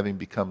sin and having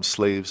become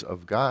slaves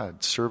of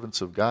God, servants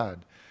of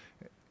God,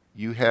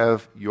 you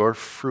have your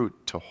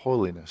fruit to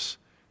holiness.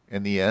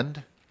 And the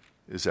end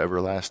is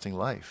everlasting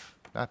life,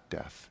 not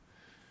death.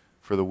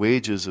 For the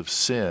wages of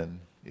sin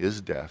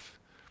is death,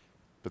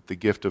 but the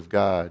gift of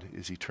God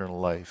is eternal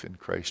life in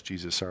Christ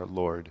Jesus our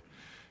Lord.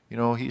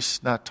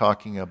 He's not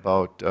talking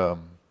about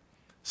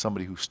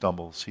somebody who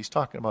stumbles. He's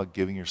talking about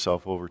giving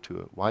yourself over to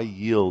it. Why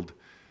yield?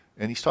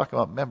 And he's talking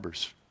about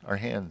members, our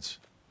hands,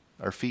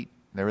 our feet,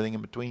 and everything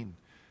in between.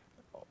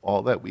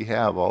 All that we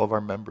have, all of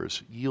our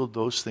members, yield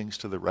those things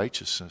to the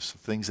righteousness, the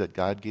things that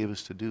God gave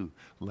us to do.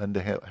 Lend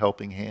a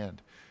helping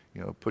hand.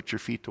 Put your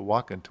feet to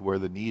walking to where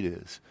the need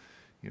is.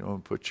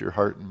 And put your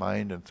heart and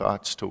mind and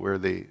thoughts to where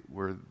the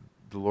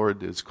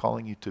Lord is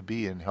calling you to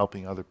be and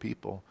helping other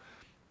people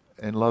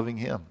and loving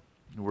Him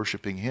and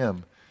worshiping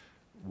Him.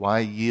 Why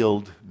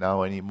yield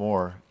now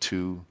anymore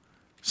to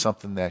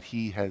something that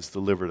He has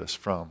delivered us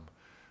from?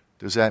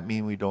 Does that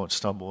mean we don't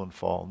stumble and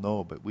fall?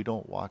 No, but we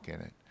don't walk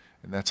in it.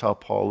 And that's how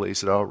Paul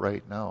lays it out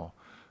right now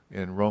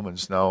in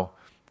Romans. Now,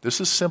 this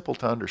is simple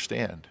to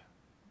understand,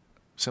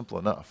 simple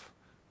enough,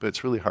 but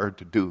it's really hard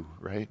to do,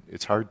 right?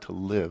 It's hard to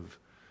live.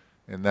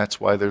 And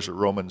that's why there's a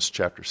Romans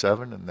chapter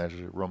 7 and there's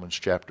a Romans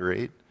chapter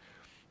 8.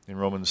 In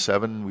Romans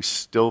 7, we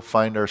still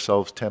find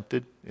ourselves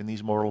tempted in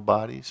these mortal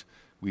bodies.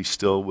 We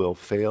still will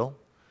fail,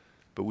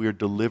 but we are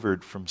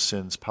delivered from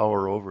sin's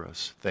power over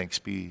us. Thanks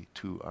be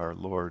to our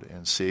Lord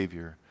and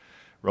Savior.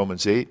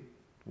 Romans 8,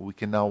 we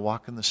can now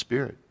walk in the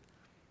Spirit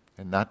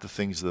and not the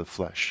things of the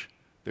flesh.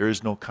 There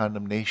is no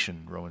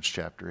condemnation, Romans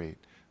chapter 8.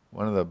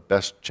 One of the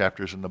best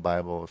chapters in the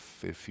Bible.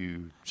 If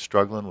you're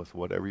struggling with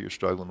whatever you're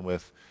struggling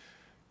with,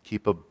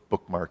 keep a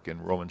bookmark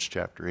in Romans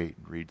chapter 8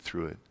 and read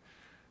through it.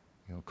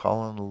 Call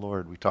on the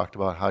Lord. We talked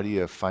about how do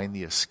you find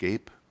the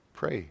escape?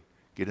 Pray.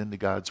 Get into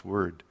God's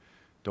Word.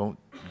 Don't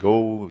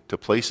go to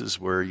places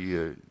where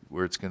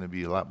it's going to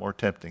be a lot more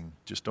tempting.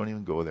 Just don't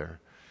even go there.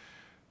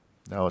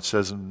 Now it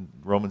says in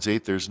Romans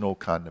 8 there's no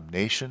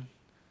condemnation,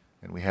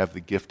 and we have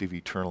the gift of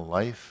eternal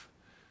life.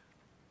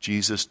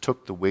 Jesus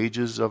took the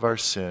wages of our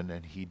sin,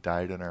 and He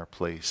died in our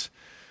place.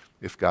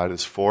 If God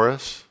is for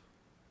us,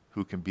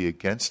 who can be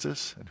against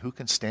us, and who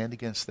can stand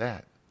against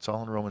that? It's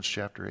all in Romans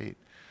chapter 8.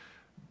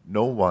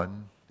 No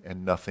one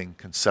and nothing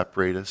can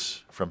separate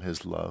us from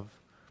His love,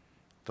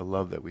 the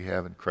love that we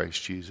have in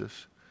Christ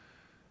Jesus.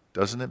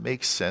 Doesn't it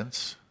make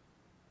sense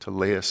to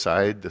lay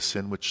aside the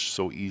sin which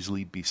so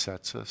easily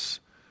besets us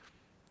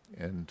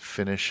and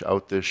finish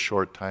out this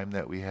short time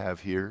that we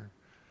have here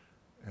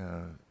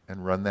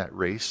and run that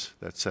race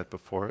that's set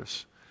before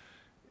us?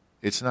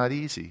 It's not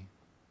easy.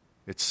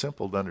 It's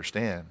simple to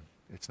understand.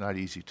 It's not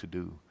easy to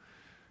do.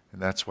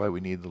 And that's why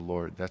we need the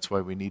Lord. That's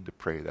why we need to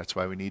pray. That's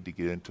why we need to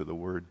get into the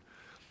Word.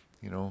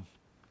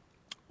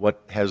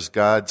 What was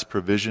God's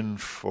provision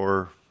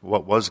for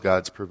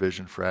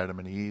Adam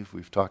and Eve?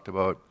 We've talked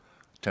about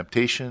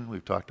temptation.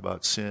 We've talked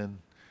about sin.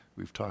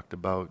 We've talked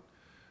about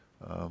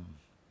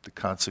the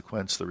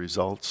consequence, the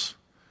results.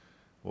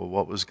 Well,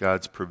 what was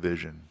God's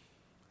provision?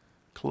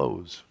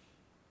 Clothes.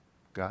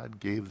 God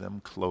gave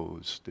them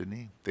clothes,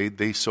 didn't He?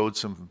 They sewed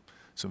some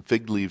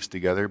fig leaves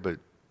together, but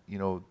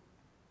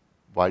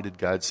why did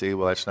God say,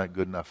 well, that's not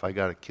good enough? I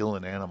got to kill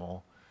an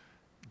animal,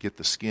 get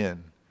the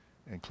skin,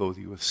 and clothe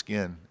you with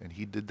skin. And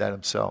He did that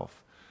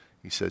Himself.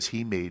 He says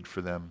He made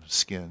for them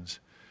skins.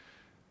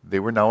 They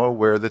were now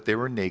aware that they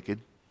were naked.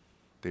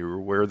 They were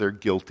aware they're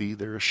guilty,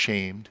 they're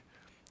ashamed,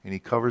 and he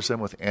covers them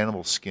with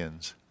animal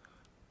skins.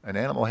 An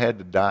animal had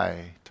to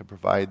die to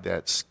provide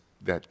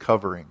that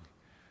covering.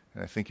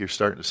 And I think you're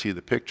starting to see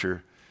the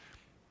picture.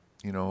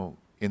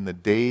 In the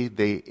day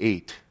they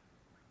ate,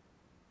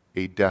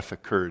 a death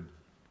occurred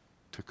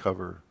to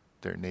cover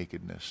their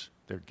nakedness,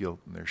 their guilt,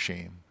 and their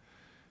shame.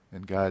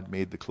 And God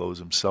made the clothes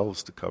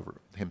himself to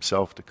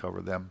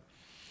cover them.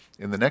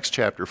 In the next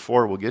chapter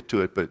 4, we'll get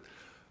to it, but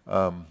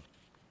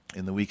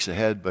in the weeks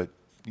ahead, but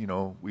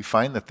we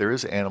find that there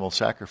is animal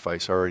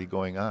sacrifice already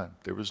going on.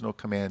 There was no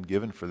command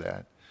given for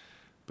that.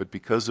 But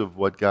because of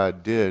what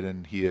God did,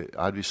 and he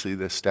obviously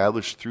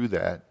established through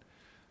that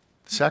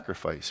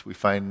sacrifice, we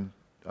find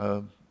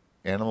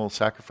animal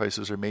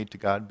sacrifices are made to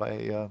God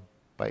by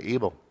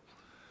Abel.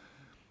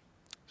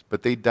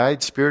 But they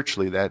died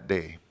spiritually that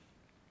day.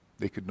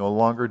 They could no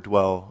longer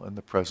dwell in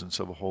the presence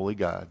of a holy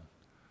God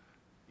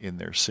in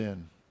their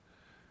sin.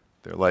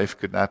 Their life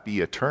could not be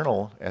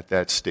eternal at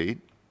that state.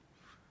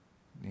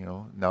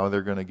 Now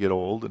they're going to get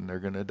old and they're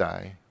going to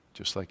die.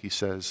 Just like he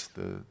says,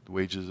 the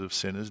wages of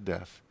sin is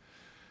death.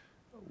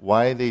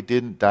 Why they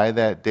didn't die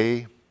that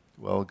day?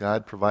 Well,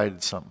 God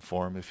provided something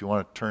for them. If you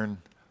want to turn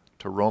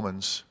to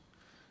Romans,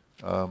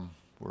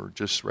 we're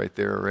just right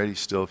there already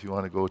still. If you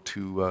want to go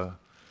to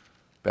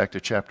back to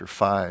chapter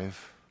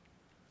 5,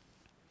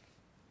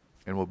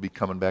 and we'll be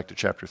coming back to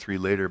chapter 3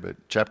 later, but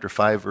chapter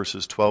 5,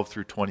 verses 12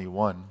 through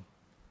 21,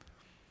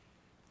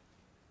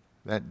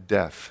 that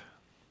death,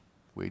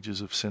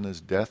 wages of sin is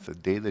death. The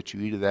day that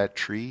you eat of that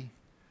tree,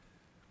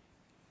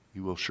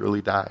 you will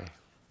surely die.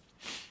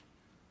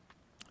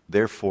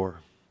 Therefore,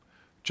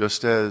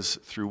 just as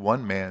through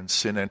one man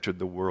sin entered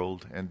the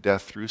world, and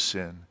death through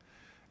sin,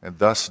 and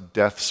thus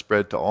death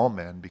spread to all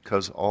men,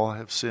 because all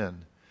have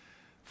sinned.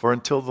 For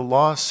until the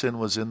law, sin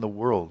was in the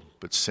world,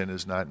 but sin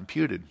is not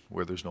imputed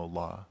where there's no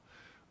law.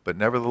 But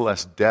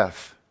nevertheless,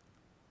 death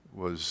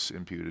was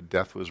imputed.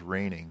 Death was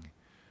reigning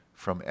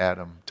from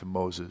Adam to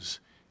Moses,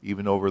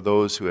 even over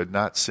those who had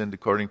not sinned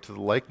according to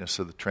the likeness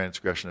of the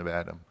transgression of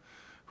Adam,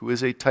 who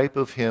is a type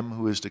of him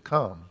who is to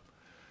come.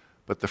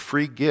 But the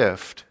free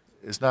gift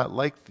is not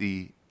like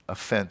the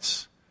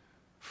offense.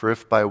 For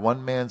if by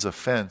one man's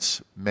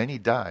offense many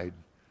died,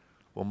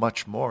 well,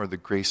 much more the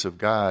grace of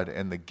God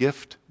and the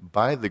gift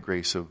by the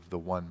grace of the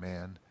one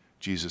man,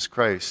 Jesus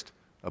Christ,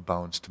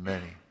 abounds to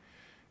many.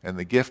 And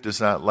the gift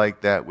is not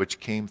like that which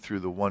came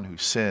through the one who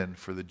sinned,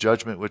 for the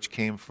judgment which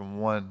came from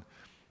one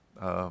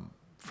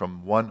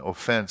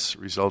offense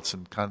results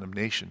in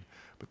condemnation.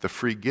 But the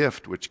free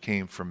gift which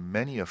came from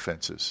many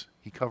offenses,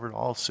 he covered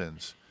all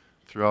sins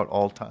throughout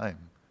all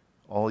time,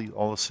 all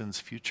the sins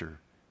future.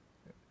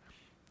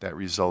 That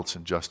results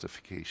in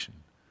justification.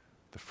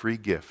 The free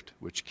gift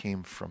which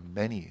came from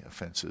many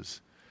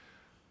offenses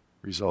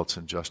results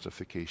in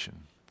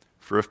justification.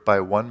 For if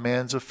by one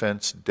man's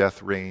offense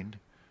death reigned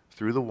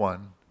through the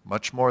one,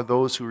 much more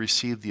those who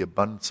receive the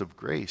abundance of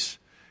grace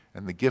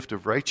and the gift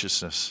of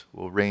righteousness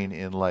will reign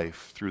in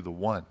life through the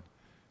one,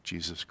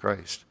 Jesus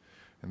Christ.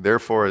 And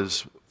therefore,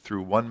 as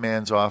through one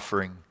man's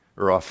offering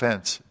or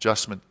offense,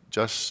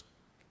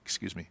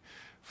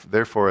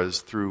 therefore, as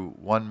through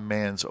one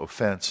man's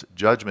offense,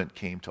 judgment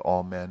came to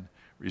all men,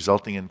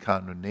 resulting in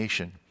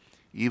condemnation,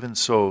 even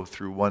so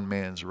through one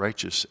man's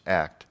righteous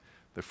act,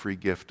 the free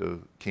gift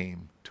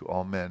came to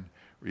all men,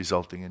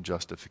 resulting in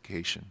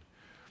justification.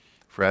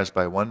 For as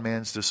by one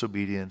man's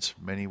disobedience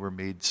many were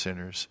made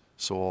sinners,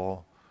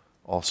 so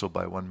also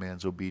by one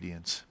man's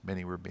obedience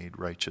many were made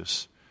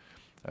righteous.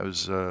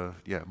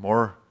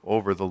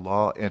 Moreover, the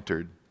law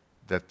entered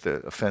that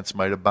the offense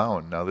might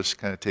abound. Now this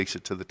kind of takes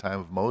it to the time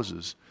of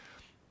Moses.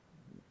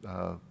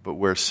 But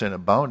where sin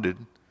abounded,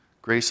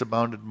 grace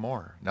abounded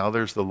more. Now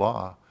there's the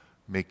law,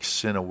 makes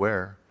sin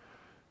aware,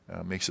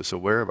 makes us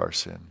aware of our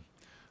sin.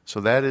 So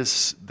that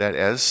is that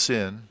as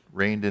sin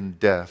reigned in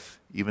death,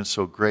 even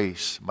so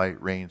grace might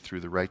reign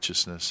through the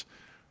righteousness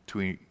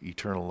to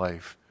eternal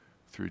life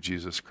through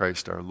Jesus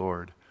Christ our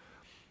Lord.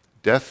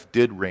 Death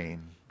did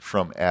reign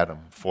from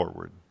Adam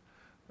forward.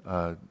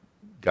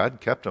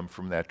 God kept them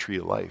from that tree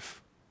of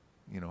life.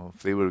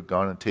 If they would have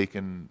gone and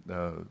taken,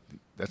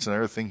 that's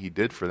another thing he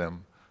did for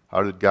them.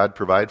 How did God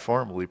provide for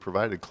them? Well, he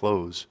provided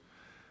clothes,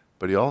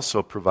 but he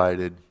also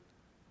provided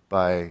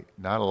by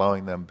not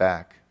allowing them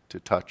back to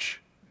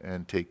touch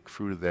and take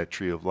fruit of that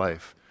tree of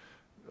life,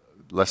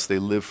 lest they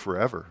live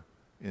forever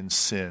in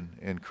sin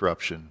and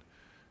corruption.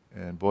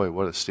 And boy,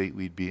 what a state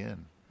we'd be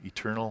in.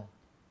 Eternal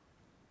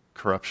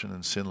corruption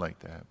and sin like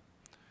that.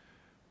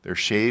 Their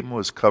shame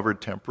was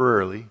covered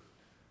temporarily,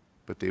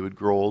 but they would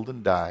grow old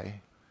and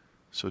die.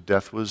 So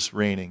death was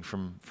reigning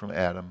from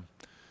Adam.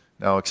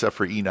 Now, except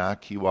for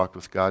Enoch, he walked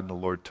with God and the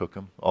Lord took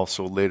him.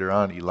 Also, later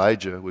on,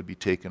 Elijah would be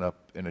taken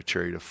up in a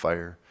chariot of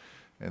fire.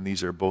 And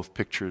these are both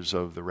pictures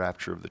of the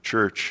rapture of the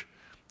church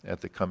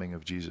at the coming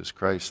of Jesus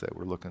Christ that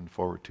we're looking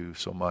forward to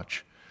so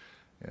much.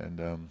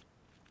 And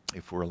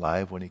if we're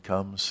alive when he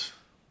comes,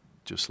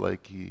 just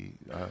like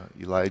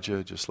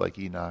Elijah, just like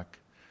Enoch.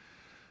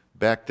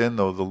 Back then,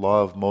 though, the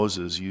law of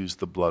Moses used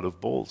the blood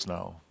of bulls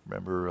now.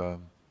 Remember,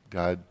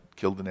 God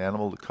killed an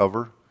animal to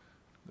cover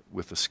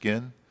with the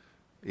skin.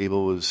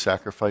 Abel was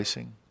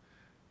sacrificing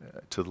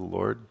to the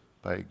Lord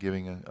by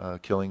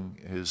killing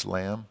his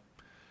lamb.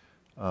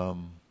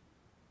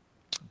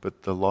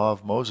 But the law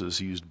of Moses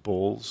used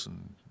bulls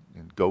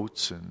and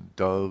goats and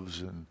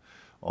doves and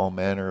all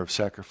manner of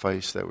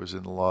sacrifice that was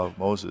in the law of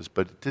Moses.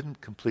 But it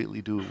didn't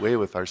completely do away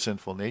with our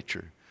sinful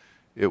nature.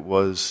 It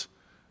was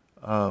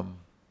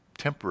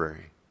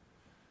temporary.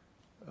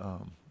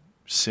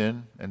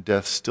 Sin and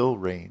death still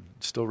reign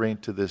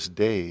to this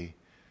day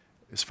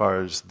as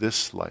far as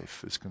this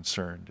life is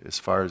concerned, as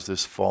far as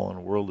this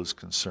fallen world is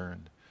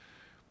concerned.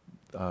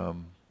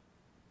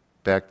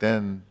 Back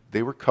then,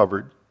 they were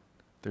covered.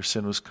 Their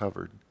sin was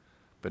covered.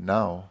 But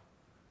now,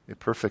 a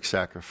perfect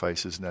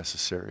sacrifice is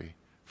necessary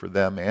for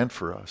them and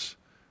for us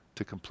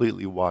to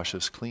completely wash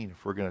us clean.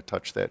 If we're going to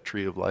touch that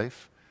tree of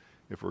life,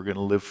 if we're going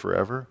to live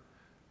forever,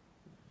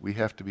 we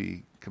have to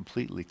be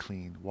completely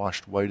clean,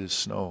 washed white as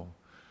snow,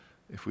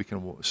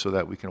 so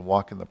that we can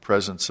walk in the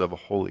presence of a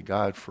holy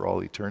God for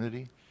all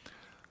eternity.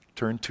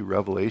 Turn to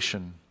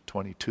Revelation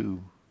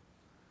 22,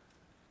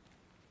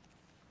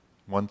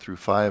 1 through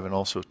 5, and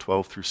also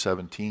 12 through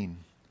 17.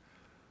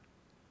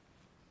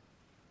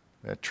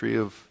 That tree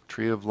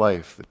of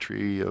life, the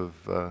tree of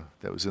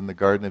that was in the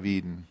Garden of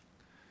Eden.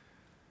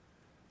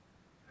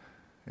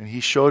 And he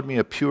showed me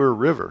a pure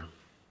river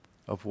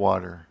of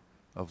water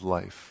of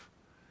life,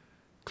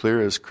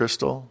 clear as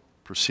crystal,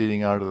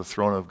 proceeding out of the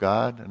throne of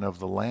God and of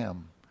the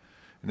Lamb.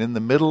 And in the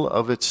middle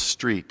of its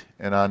street,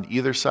 and on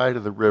either side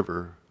of the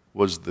river,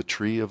 was the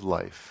tree of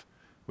life,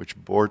 which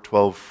bore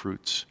 12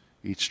 fruits,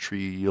 each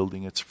tree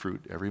yielding its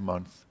fruit every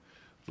month.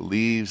 The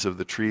leaves of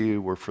the tree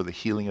were for the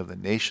healing of the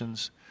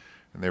nations,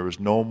 and there was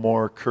no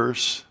more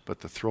curse, but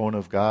the throne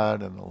of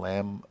God and the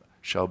Lamb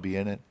shall be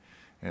in it,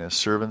 and his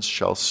servants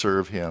shall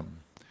serve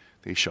him.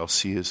 They shall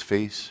see his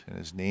face, and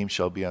his name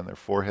shall be on their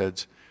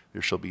foreheads.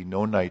 There shall be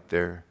no night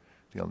there.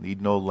 They'll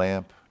need no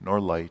lamp nor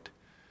light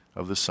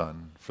of the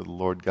sun, for the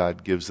Lord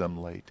God gives them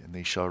light, and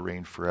they shall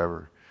reign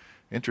forever.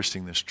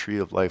 Interesting, this tree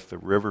of life, the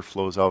river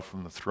flows out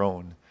from the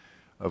throne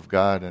of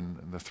God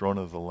and the throne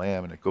of the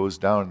Lamb, and it goes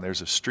down, and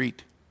there's a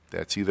street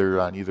that's either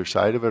on either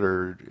side of it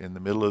or in the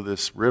middle of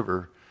this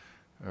river,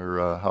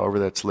 or however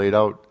that's laid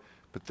out.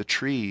 But the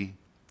tree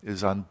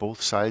is on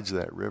both sides of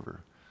that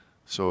river.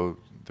 So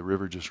the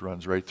river just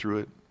runs right through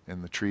it,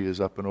 and the tree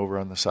is up and over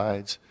on the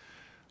sides.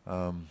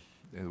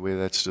 The way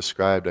that's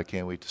described, I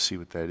can't wait to see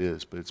what that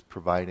is, but it's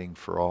providing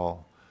for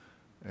all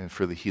and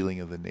for the healing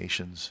of the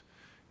nations.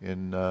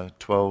 In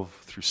 12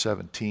 through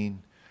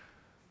 17,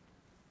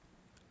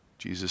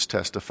 Jesus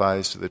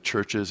testifies to the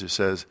churches. He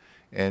says,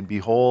 "And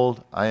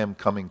behold, I am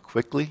coming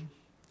quickly.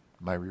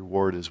 My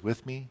reward is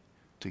with me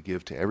to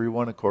give to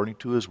everyone according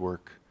to his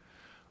work.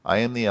 I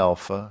am the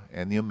Alpha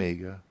and the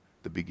Omega,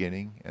 the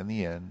beginning and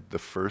the end, the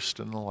first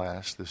and the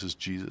last." This is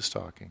Jesus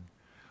talking.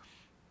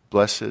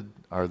 "Blessed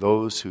are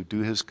those who do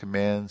his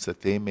commands,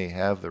 that they may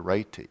have the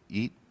right to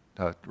eat,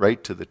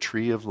 right to the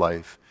tree of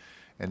life,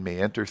 and may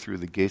enter through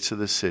the gates of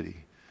the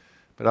city.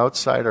 But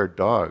outside are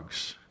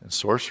dogs and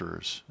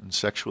sorcerers and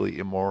sexually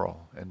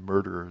immoral and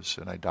murderers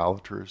and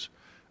idolaters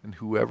and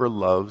whoever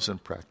loves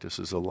and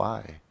practices a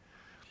lie.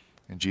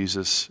 And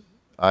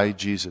I,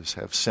 Jesus,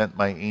 have sent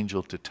my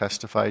angel to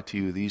testify to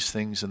you these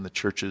things in the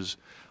churches.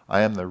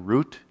 I am the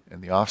root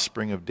and the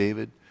offspring of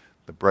David,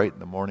 the bright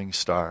and the morning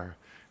star.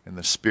 And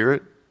the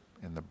Spirit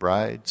and the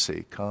bride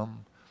say,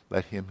 'Come.'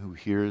 Let him who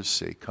hears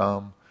say,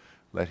 'Come.'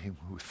 Let him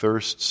who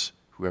thirsts,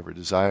 whoever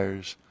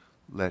desires,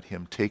 let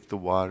him take the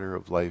water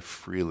of life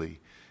freely."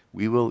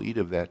 We will eat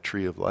of that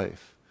tree of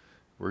life.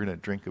 We're going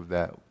to drink of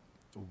that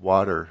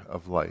water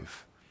of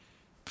life.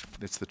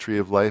 It's the tree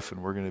of life,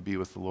 and we're going to be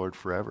with the Lord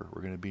forever.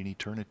 We're going to be in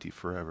eternity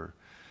forever.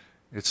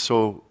 It's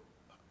so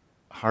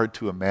hard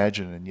to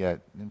imagine, and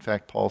yet, in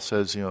fact, Paul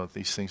says,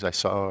 these things I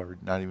saw, or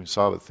not even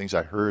saw, but things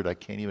I heard, I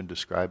can't even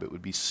describe. It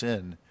would be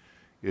sin.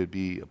 It would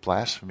be a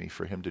blasphemy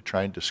for him to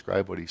try and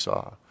describe what he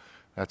saw.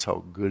 That's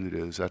how good it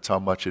is. That's how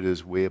much it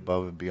is way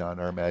above and beyond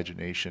our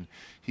imagination.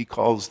 He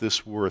calls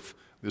this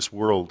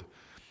world,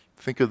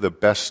 think of the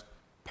best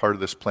part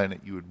of this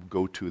planet you would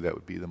go to that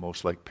would be the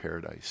most like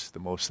paradise, the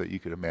most that you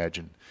could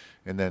imagine.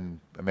 And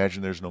then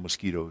imagine there's no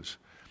mosquitoes.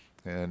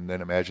 And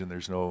then imagine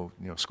there's no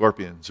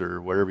scorpions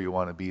or whatever you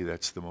want to be.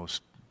 That's the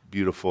most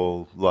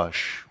beautiful,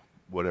 lush,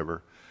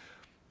 whatever.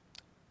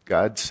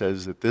 God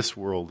says that this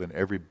world and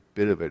every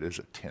bit of it is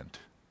a tent.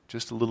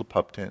 Just a little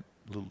pup tent,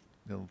 little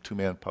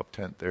two-man pup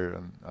tent there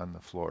on the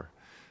floor.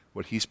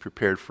 What he's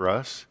prepared for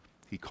us,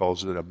 he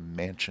calls it a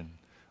mansion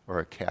or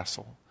a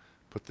castle.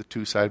 Put the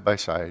two side by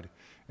side,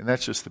 and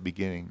that's just the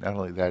beginning. Not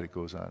only that, it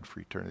goes on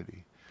for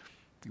eternity.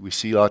 We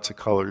see lots of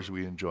colors,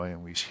 we enjoy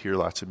them. We hear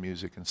lots of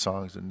music and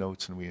songs and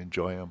notes, and we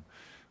enjoy them.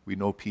 We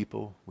know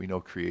people, we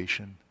know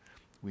creation,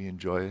 we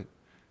enjoy it.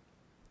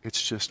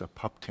 It's just a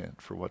pup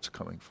tent for what's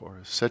coming for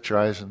us. Set your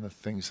eyes on the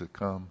things that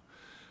come.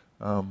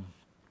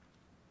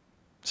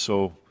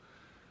 So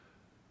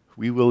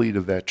we will eat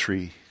of that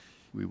tree.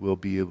 We will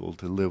be able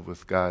to live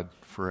with God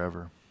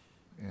forever.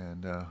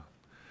 And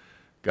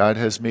God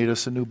has made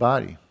us a new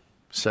body.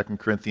 2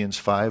 Corinthians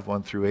 5,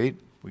 1 through 8.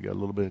 We got a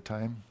little bit of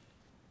time.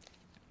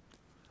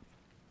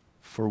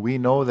 For we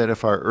know that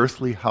if our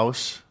earthly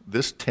house,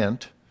 this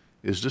tent,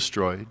 is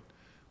destroyed,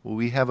 well,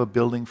 we have a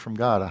building from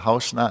God, a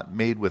house not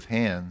made with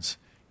hands,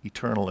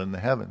 eternal in the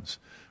heavens.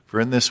 For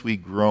in this we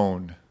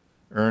groan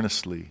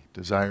earnestly,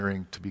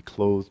 desiring to be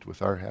clothed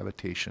with our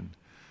habitation,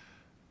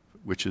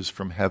 which is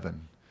from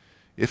heaven.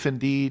 If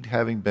indeed,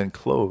 having been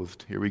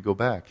clothed, here we go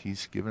back,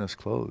 he's given us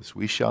clothes,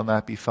 we shall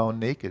not be found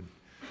naked.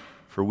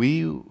 For we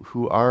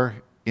who are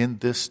in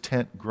this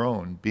tent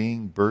groan,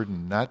 being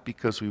burdened, not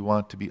because we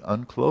want to be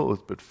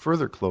unclothed, but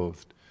further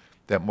clothed,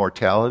 that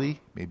mortality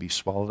may be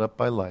swallowed up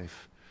by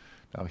life.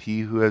 Now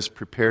he who has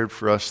prepared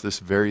for us this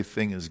very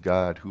thing is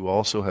God, who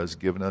also has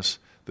given us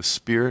the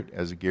Spirit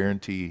as a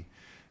guarantee.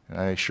 And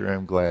I sure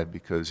am glad,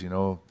 because,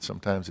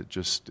 sometimes it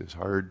just is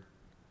hard,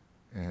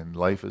 and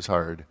life is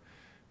hard,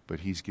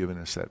 but he's given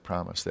us that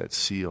promise, that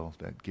seal,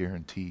 that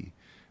guarantee.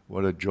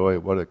 What a joy,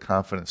 what a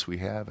confidence we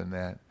have in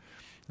that.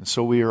 And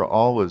so we are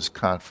always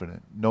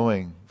confident,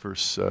 knowing,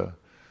 verse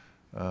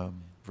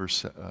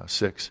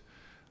 6,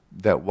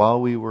 that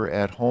while we were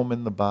at home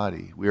in the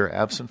body, we are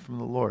absent from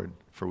the Lord,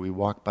 for we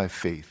walk by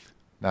faith,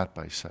 not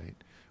by sight.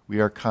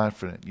 We are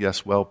confident,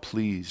 yes, well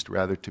pleased,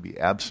 rather to be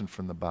absent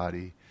from the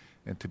body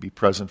and to be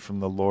present from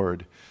the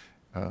Lord,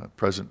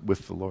 present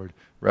with the Lord.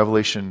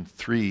 Revelation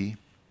 3,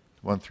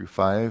 1 through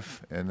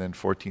 5, and then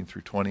 14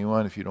 through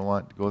 21. If you don't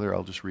want to go there,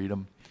 I'll just read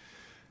them.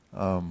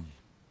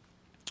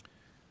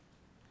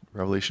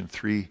 Revelation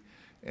 3,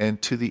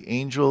 and to the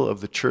angel of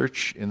the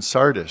church in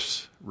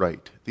Sardis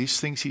write,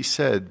 these things he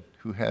said,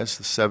 who has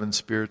the 7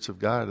 spirits of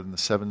God and the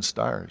 7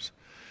 stars.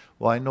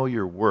 Well, I know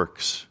your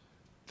works,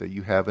 that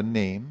you have a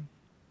name,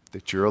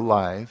 that you're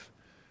alive,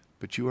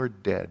 but you are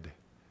dead.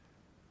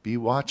 Be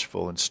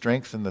watchful and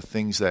strengthen the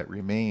things that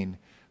remain,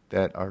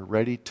 that are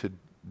ready to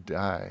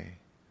die.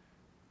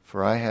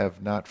 For I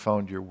have not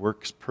found your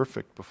works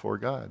perfect before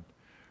God.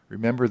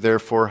 Remember,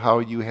 therefore, how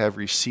you have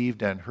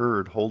received and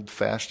heard, hold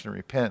fast and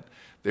repent.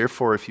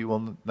 Therefore, if you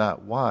will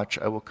not watch,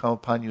 I will come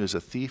upon you as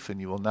a thief,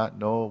 and you will not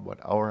know what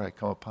hour I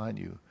come upon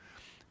you.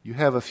 You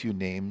have a few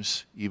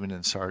names, even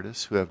in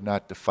Sardis, who have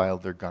not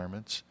defiled their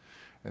garments,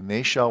 and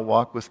they shall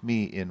walk with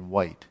me in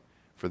white,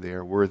 for they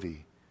are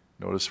worthy.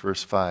 Notice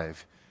verse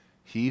 5.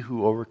 He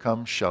who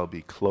overcomes shall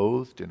be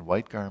clothed in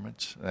white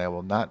garments, and I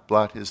will not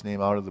blot his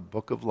name out of the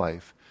book of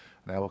life,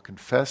 and I will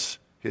confess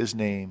his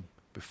name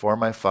before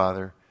my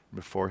Father,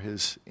 before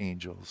his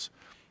angels.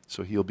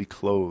 So he'll be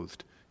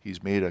clothed.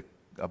 He's made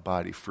a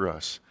body for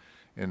us.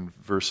 In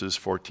verses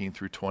 14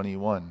 through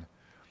 21,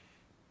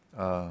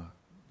 the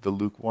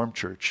lukewarm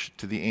church,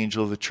 to the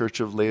angel of the church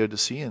of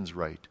Laodiceans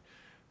write,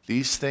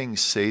 these things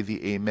say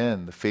the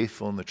Amen, the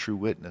faithful and the true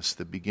witness,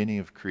 the beginning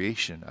of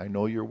creation. I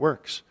know your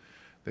works,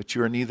 that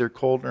you are neither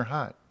cold nor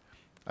hot.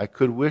 I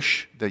could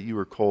wish that you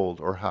were cold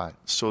or hot.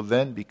 So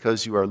then,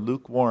 because you are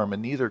lukewarm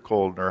and neither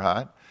cold nor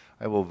hot,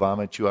 I will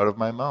vomit you out of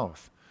my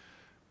mouth.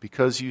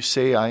 Because you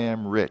say, I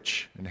am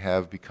rich and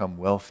have become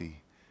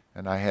wealthy,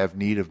 and I have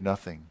need of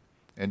nothing,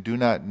 and do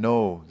not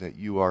know that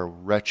you are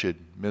wretched,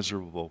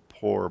 miserable,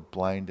 poor,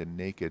 blind, and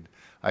naked,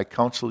 I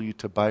counsel you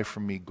to buy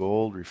from me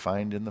gold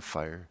refined in the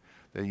fire,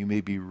 that you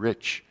may be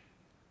rich,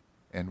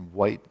 and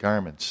white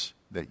garments,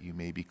 that you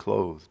may be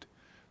clothed,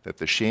 that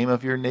the shame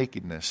of your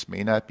nakedness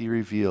may not be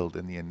revealed,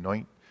 and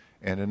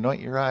anoint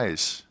your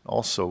eyes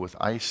also with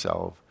eye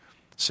salve,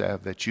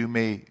 that you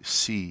may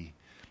see.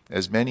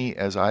 As many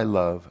as I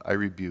love, I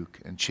rebuke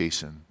and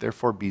chasten.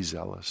 Therefore be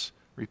zealous,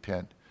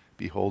 repent.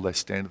 Behold, I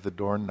stand at the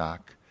door and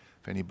knock.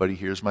 If anybody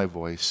hears my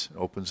voice and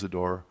opens the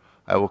door,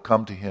 I will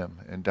come to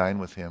him and dine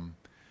with him,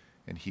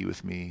 and he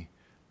with me.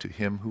 To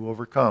him who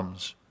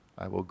overcomes,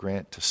 I will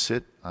grant to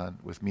sit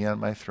with me on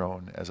my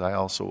throne, as I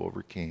also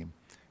overcame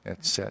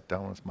and sat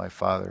down with my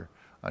Father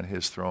on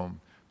his throne.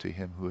 To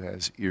him who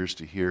has ears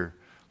to hear,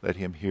 let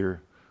him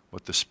hear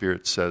what the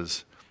Spirit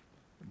says.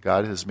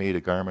 God has made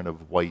a garment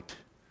of white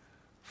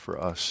for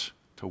us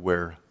to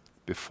wear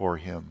before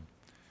him.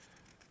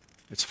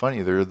 It's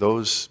funny, there are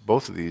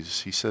both of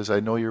these. He says, I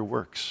know your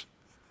works.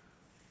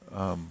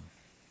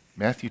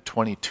 Matthew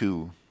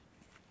 22,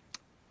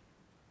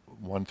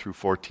 1 through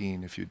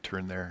 14, if you'd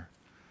turn there.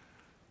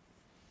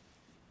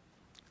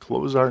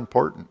 Clothes are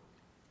important.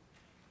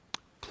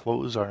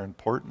 Clothes are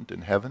important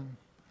in heaven.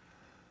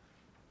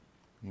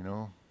 I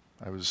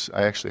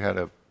actually had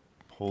a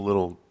whole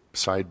little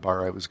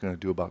sidebar I was going to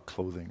do about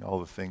clothing, all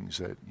the things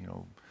that,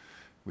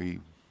 we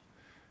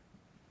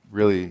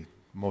really,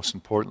 most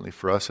importantly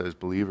for us as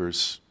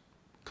believers,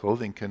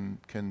 clothing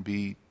can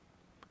be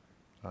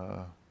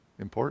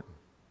important.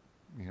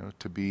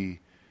 To be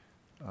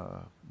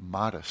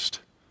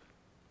modest,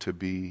 to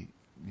be,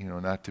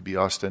 not to be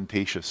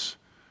ostentatious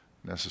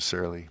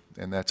necessarily.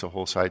 And that's a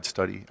whole side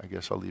study. I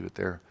guess I'll leave it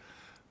there.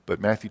 But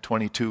Matthew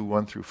 22,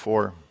 1 through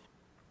 14.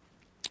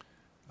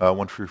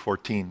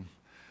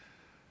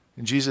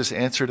 And Jesus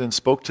answered and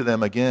spoke to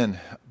them again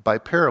by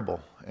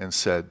parable, and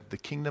said, the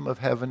kingdom of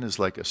heaven is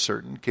like a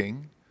certain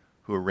king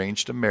who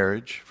arranged a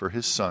marriage for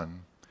his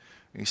son.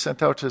 And he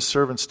sent out his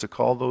servants to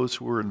call those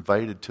who were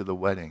invited to the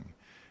wedding.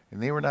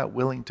 and they were not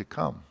willing to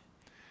come.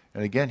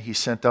 And again, he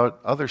sent out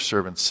other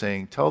servants,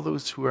 saying, tell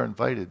those who are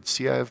invited,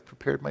 see, I have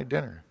prepared my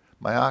dinner.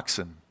 My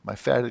oxen, my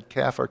fatted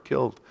calf are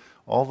killed.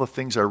 All the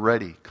things are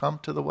ready. Come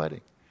to the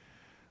wedding.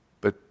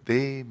 But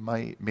they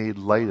made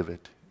light of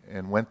it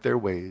and went their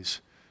ways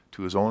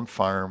to his own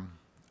farm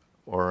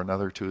or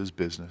another to his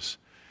business.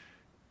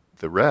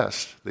 The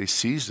rest, they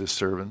seized his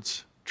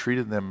servants,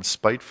 treated them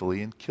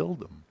spitefully, and killed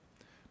them.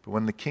 But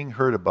when the king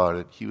heard about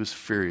it, he was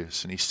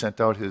furious, and he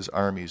sent out his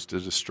armies to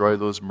destroy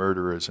those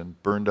murderers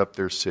and burned up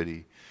their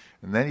city.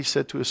 And then he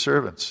said to his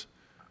servants,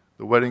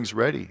 the wedding's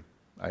ready.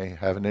 I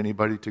haven't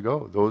anybody to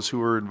go. Those who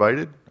were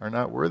invited are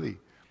not worthy.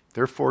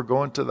 Therefore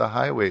go into the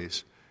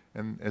highways,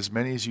 and as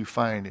many as you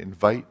find,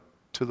 invite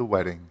to the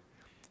wedding.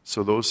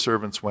 So those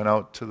servants went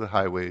out to the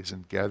highways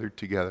and gathered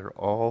together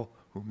all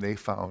whom they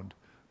found,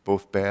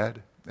 both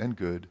bad and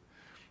good.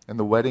 And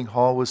the wedding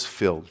hall was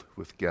filled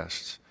with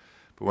guests.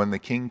 But when the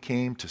king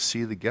came to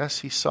see the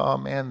guests, he saw a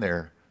man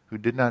there who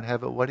did not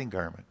have a wedding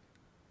garment.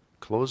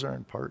 Clothes are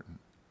important.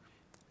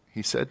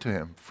 He said to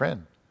him,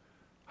 friend,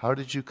 how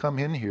did you come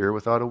in here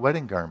without a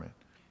wedding garment?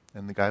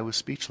 And the guy was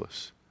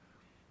speechless.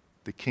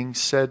 The king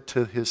said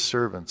to his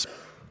servants,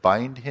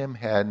 bind him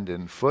hand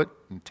and foot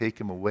and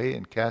take him away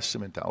and cast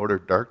him into outer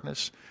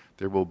darkness.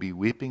 There will be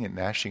weeping and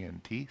gnashing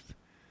of teeth.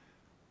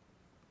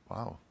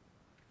 Wow.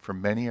 For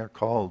many are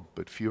called,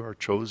 but few are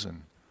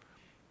chosen.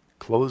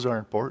 Clothes are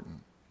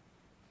important.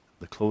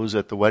 The clothes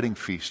at the wedding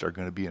feast are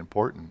going to be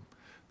important.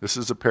 This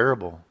is a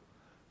parable,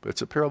 but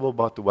it's a parable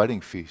about the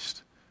wedding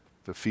feast.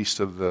 The feast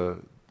of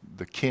the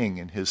king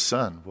and his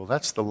son. Well,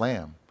 that's the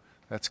lamb.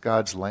 That's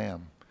God's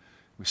lamb.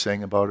 We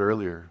sang about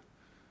earlier.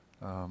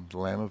 The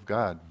Lamb of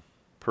God.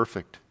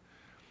 Perfect.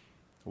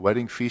 The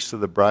wedding feast of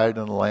the bride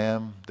and the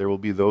lamb. There will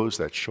be those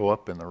that show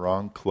up in the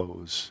wrong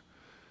clothes.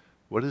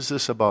 What is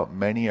this about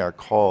many are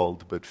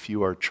called, but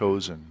few are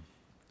chosen?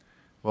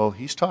 Well,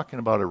 he's talking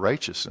about a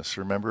righteousness.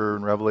 Remember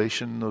in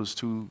Revelation, those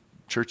two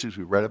churches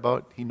we read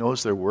about? He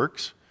knows their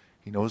works.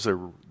 He knows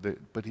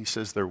but he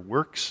says their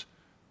works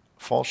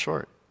fall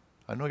short.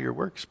 I know your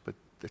works, but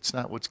it's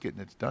not what's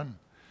getting it done.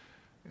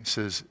 He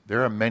says,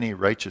 there are many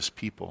righteous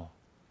people,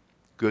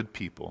 good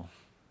people.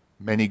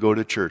 Many go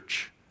to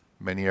church.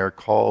 Many are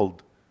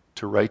called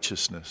to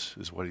righteousness,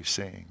 is what he's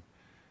saying,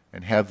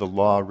 and have the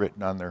law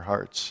written on their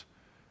hearts.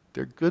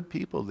 They're good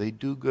people. They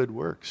do good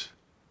works.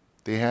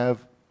 They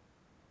have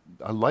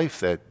a life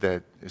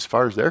that, as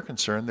far as they're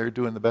concerned, they're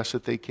doing the best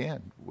that they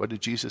can. What did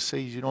Jesus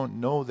say? You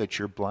don't know that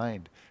you're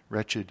blind,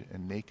 wretched,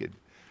 and naked.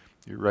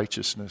 Your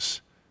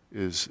righteousness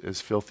is as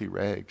filthy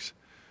rags.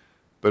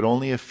 But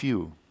only a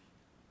few.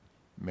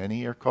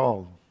 Many are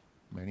called.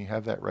 Many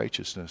have that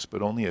righteousness,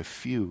 but only a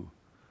few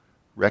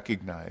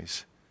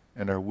recognize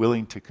and are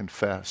willing to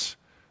confess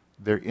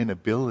their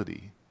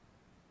inability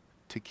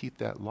to keep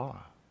that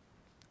law.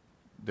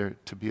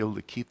 To be able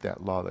to keep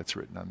that law that's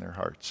written on their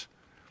hearts.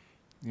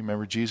 You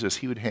remember Jesus,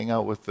 he would hang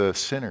out with the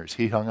sinners.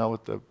 He hung out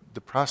with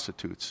the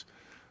prostitutes.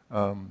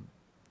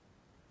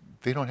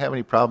 They don't have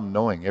any problem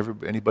knowing.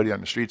 Anybody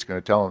on the street's going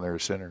to tell them they're a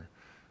sinner.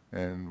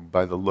 And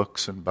by the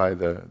looks and by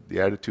the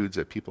attitudes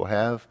that people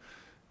have,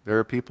 there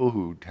are people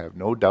who have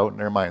no doubt in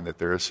their mind that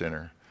they're a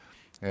sinner.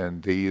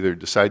 And they either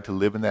decide to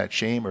live in that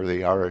shame or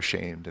they are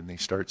ashamed and they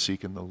start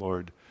seeking the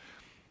Lord.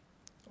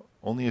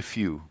 Only a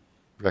few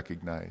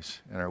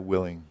recognize and are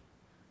willing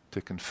to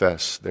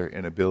confess their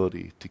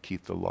inability to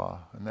keep the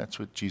law. And that's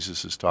what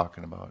Jesus is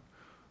talking about.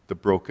 The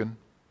broken,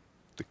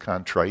 the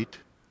contrite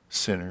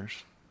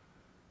sinners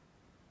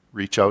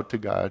reach out to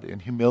God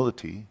in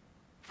humility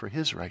for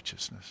his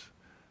righteousness,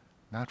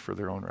 not for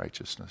their own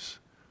righteousness.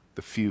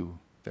 The few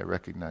that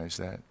recognize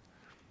that.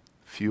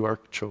 Few are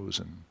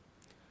chosen.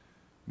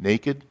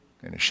 Naked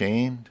and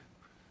ashamed,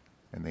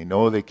 and they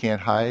know they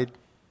can't hide.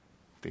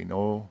 They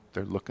know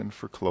they're looking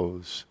for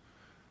clothes.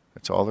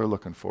 That's all they're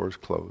looking for is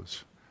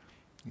clothes.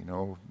 You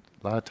know,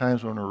 a lot of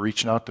times when we're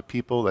reaching out to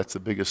people, that's the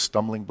biggest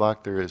stumbling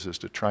block there is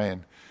to try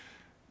and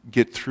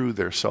get through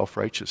their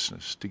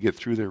self-righteousness, to get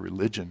through their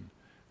religion,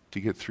 to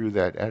get through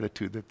that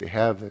attitude that they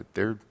have that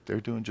they're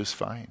doing just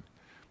fine.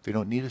 They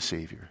don't need a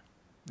Savior.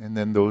 And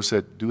then those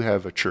that do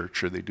have a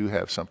church or they do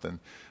have something,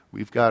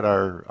 we've got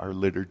our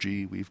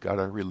liturgy, we've got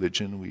our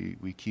religion,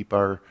 we keep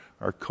our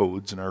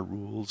codes and our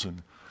rules.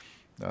 And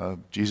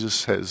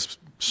Jesus has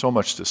so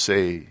much to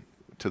say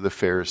to the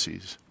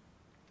Pharisees.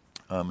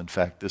 In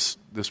fact, this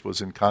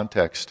was in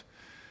context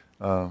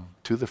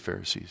to the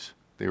Pharisees.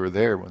 They were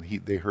there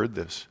when they heard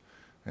this.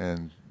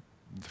 And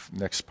the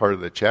next part of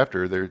the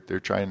chapter, they're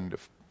trying to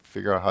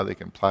figure out how they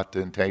can plot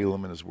to entangle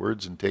him in his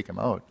words and take him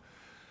out.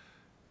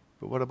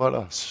 But what about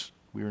us?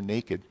 We were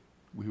naked.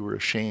 We were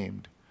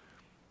ashamed.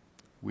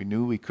 We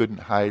knew we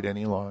couldn't hide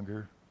any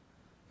longer.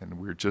 And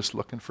we were just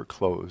looking for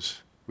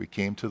clothes. We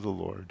came to the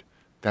Lord.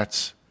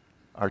 That's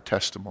our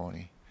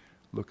testimony,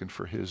 looking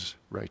for his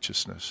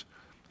righteousness.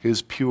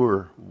 His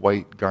pure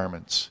white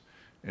garments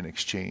in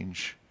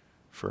exchange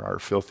for our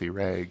filthy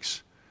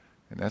rags.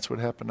 And that's what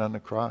happened on the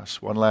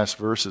cross. One last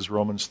verse is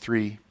Romans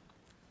 3.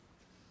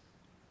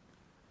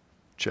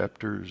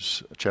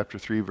 chapter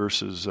 3,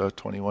 verses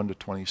 21 to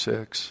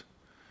 26.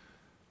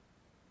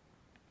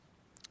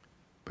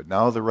 But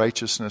now the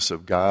righteousness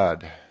of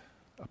God,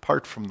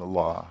 apart from the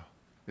law,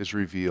 is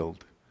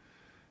revealed,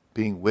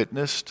 being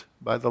witnessed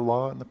by the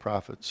law and the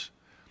prophets,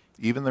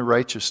 even the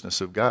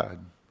righteousness of God,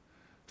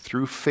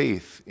 through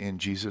faith in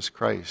Jesus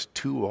Christ,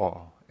 to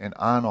all and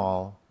on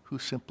all who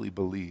simply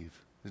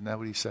believe. Isn't that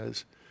what he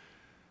says?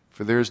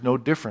 For there is no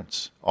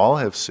difference. All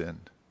have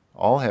sinned.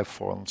 All have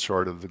fallen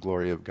short of the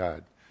glory of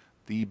God.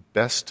 The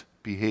best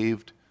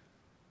behaved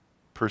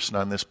person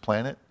on this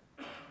planet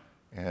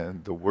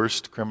and the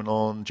worst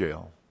criminal in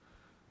jail,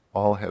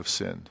 all have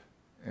sinned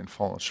and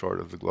fallen short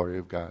of the glory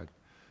of God.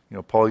 You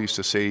know, Paul used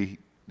to say,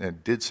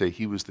 and did say,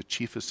 he was the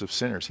chiefest of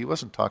sinners. He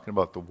wasn't talking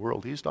about the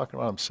world. He was talking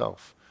about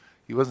himself.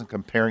 He wasn't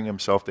comparing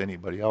himself to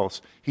anybody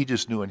else. He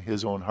just knew in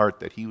his own heart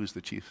that he was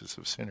the chiefest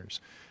of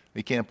sinners.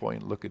 He can't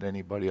point and look at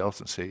anybody else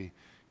and say,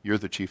 you're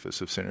the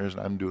chiefest of sinners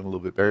and I'm doing a little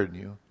bit better than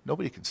you.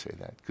 Nobody can say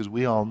that because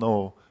we all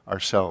know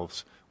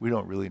ourselves. We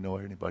don't really know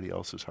anybody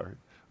else's heart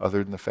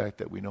other than the fact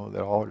that we know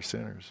that all are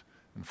sinners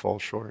and fall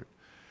short.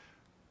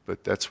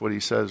 But that's what he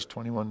says,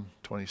 21,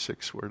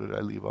 26, where did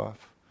I leave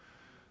off?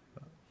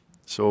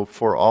 So,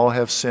 for all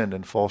have sinned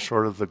and fall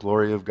short of the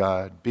glory of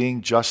God,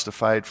 being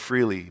justified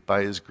freely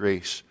by his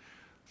grace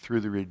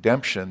through the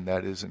redemption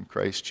that is in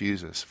Christ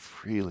Jesus,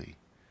 freely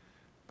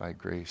by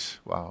grace.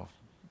 Wow.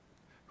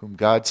 Whom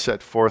God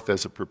set forth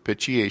as a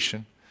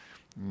propitiation.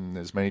 And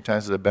as many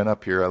times as I've been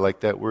up here, I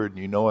like that word.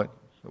 And you know it.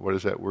 What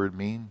does that word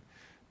mean?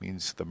 It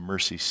means the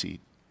mercy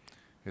seat.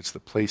 It's the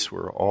place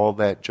where all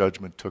that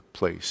judgment took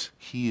place.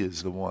 He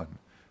is the one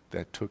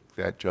that took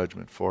that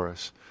judgment for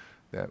us.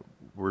 That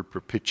word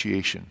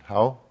propitiation.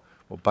 How?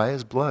 Well, by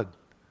his blood.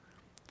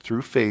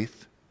 Through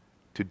faith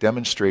to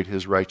demonstrate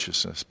his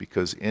righteousness.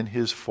 Because in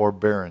his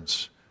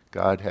forbearance,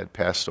 God had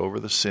passed over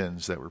the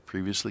sins that were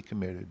previously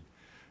committed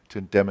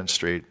to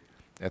demonstrate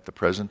at the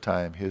present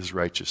time his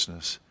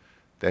righteousness.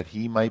 That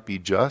he might be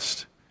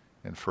just,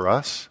 and for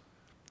us,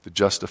 the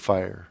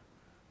justifier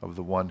of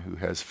the one who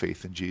has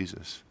faith in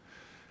Jesus.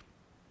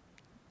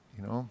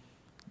 You know,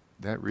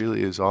 that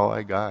really is all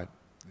I got.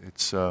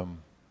 It's so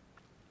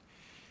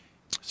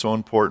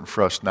important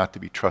for us not to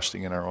be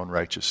trusting in our own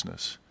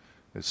righteousness.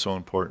 It's so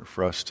important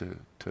for us to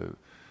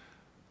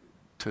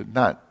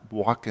not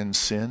walk in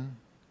sin.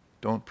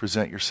 Don't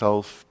present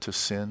yourself to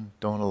sin.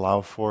 Don't allow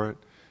for it.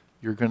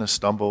 You're going to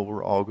stumble.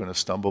 We're all going to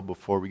stumble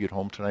before we get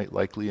home tonight,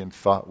 likely in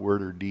thought,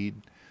 word, or deed.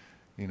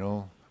 You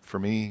know, for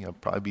me, I'll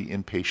probably be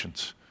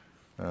impatience,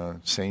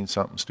 saying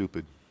something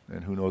stupid,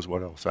 and who knows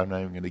what else. I'm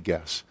not even going to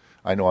guess.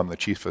 I know I'm the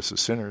chiefest of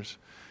sinners,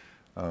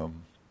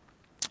 and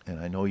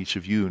I know each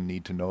of you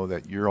need to know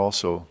that you're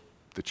also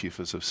the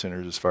chiefest of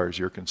sinners as far as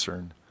you're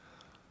concerned.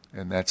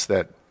 And that's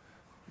that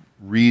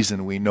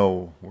reason we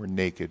know we're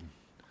naked.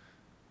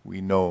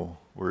 We know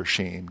we're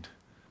ashamed,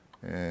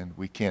 and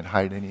we can't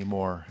hide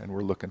anymore, and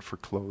we're looking for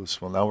clothes.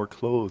 Well, now we're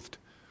clothed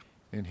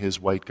in his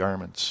white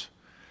garments.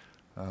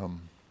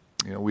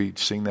 You know, we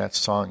sing that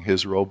song,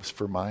 His Robes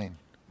for Mine.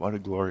 What a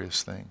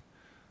glorious thing.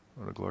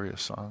 What a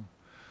glorious song.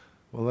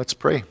 Well, let's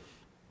pray.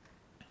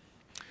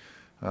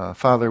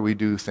 Father, we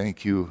do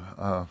thank you,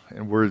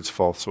 and words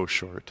fall so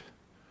short.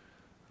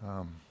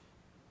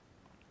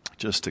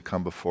 Just to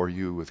come before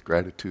you with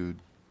gratitude,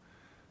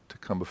 to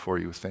come before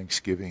you with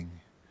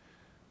thanksgiving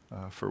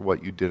for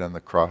what you did on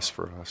the cross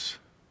for us.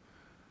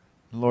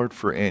 Lord,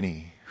 for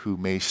any who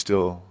may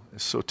still,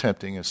 it's so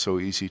tempting and so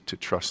easy to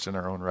trust in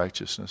our own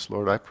righteousness.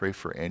 Lord, I pray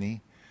for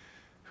any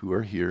who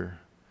are here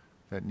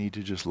that need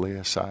to just lay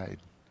aside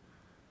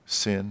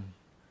sin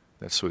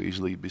that so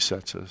easily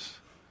besets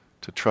us,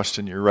 to trust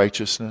in your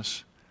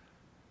righteousness,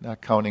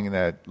 not counting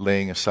that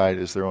laying aside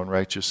as their own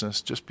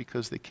righteousness just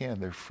because they can.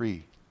 They're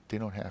free. They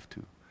don't have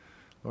to.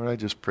 Lord, I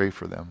just pray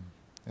for them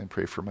and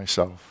pray for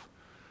myself.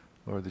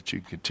 Lord, that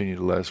you continue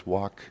to let us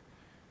walk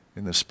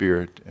in the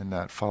Spirit and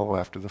not follow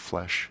after the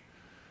flesh.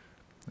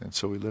 And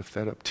so we lift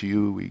that up to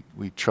you.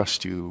 We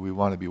trust you. We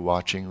want to be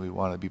watching. We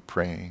want to be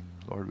praying.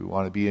 Lord, we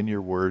want to be in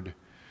your word.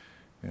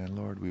 And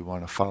Lord, we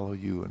want to follow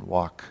you and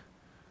walk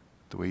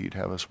the way you'd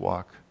have us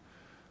walk.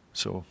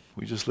 So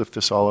we just lift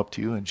this all up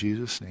to you in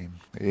Jesus'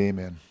 name.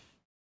 Amen.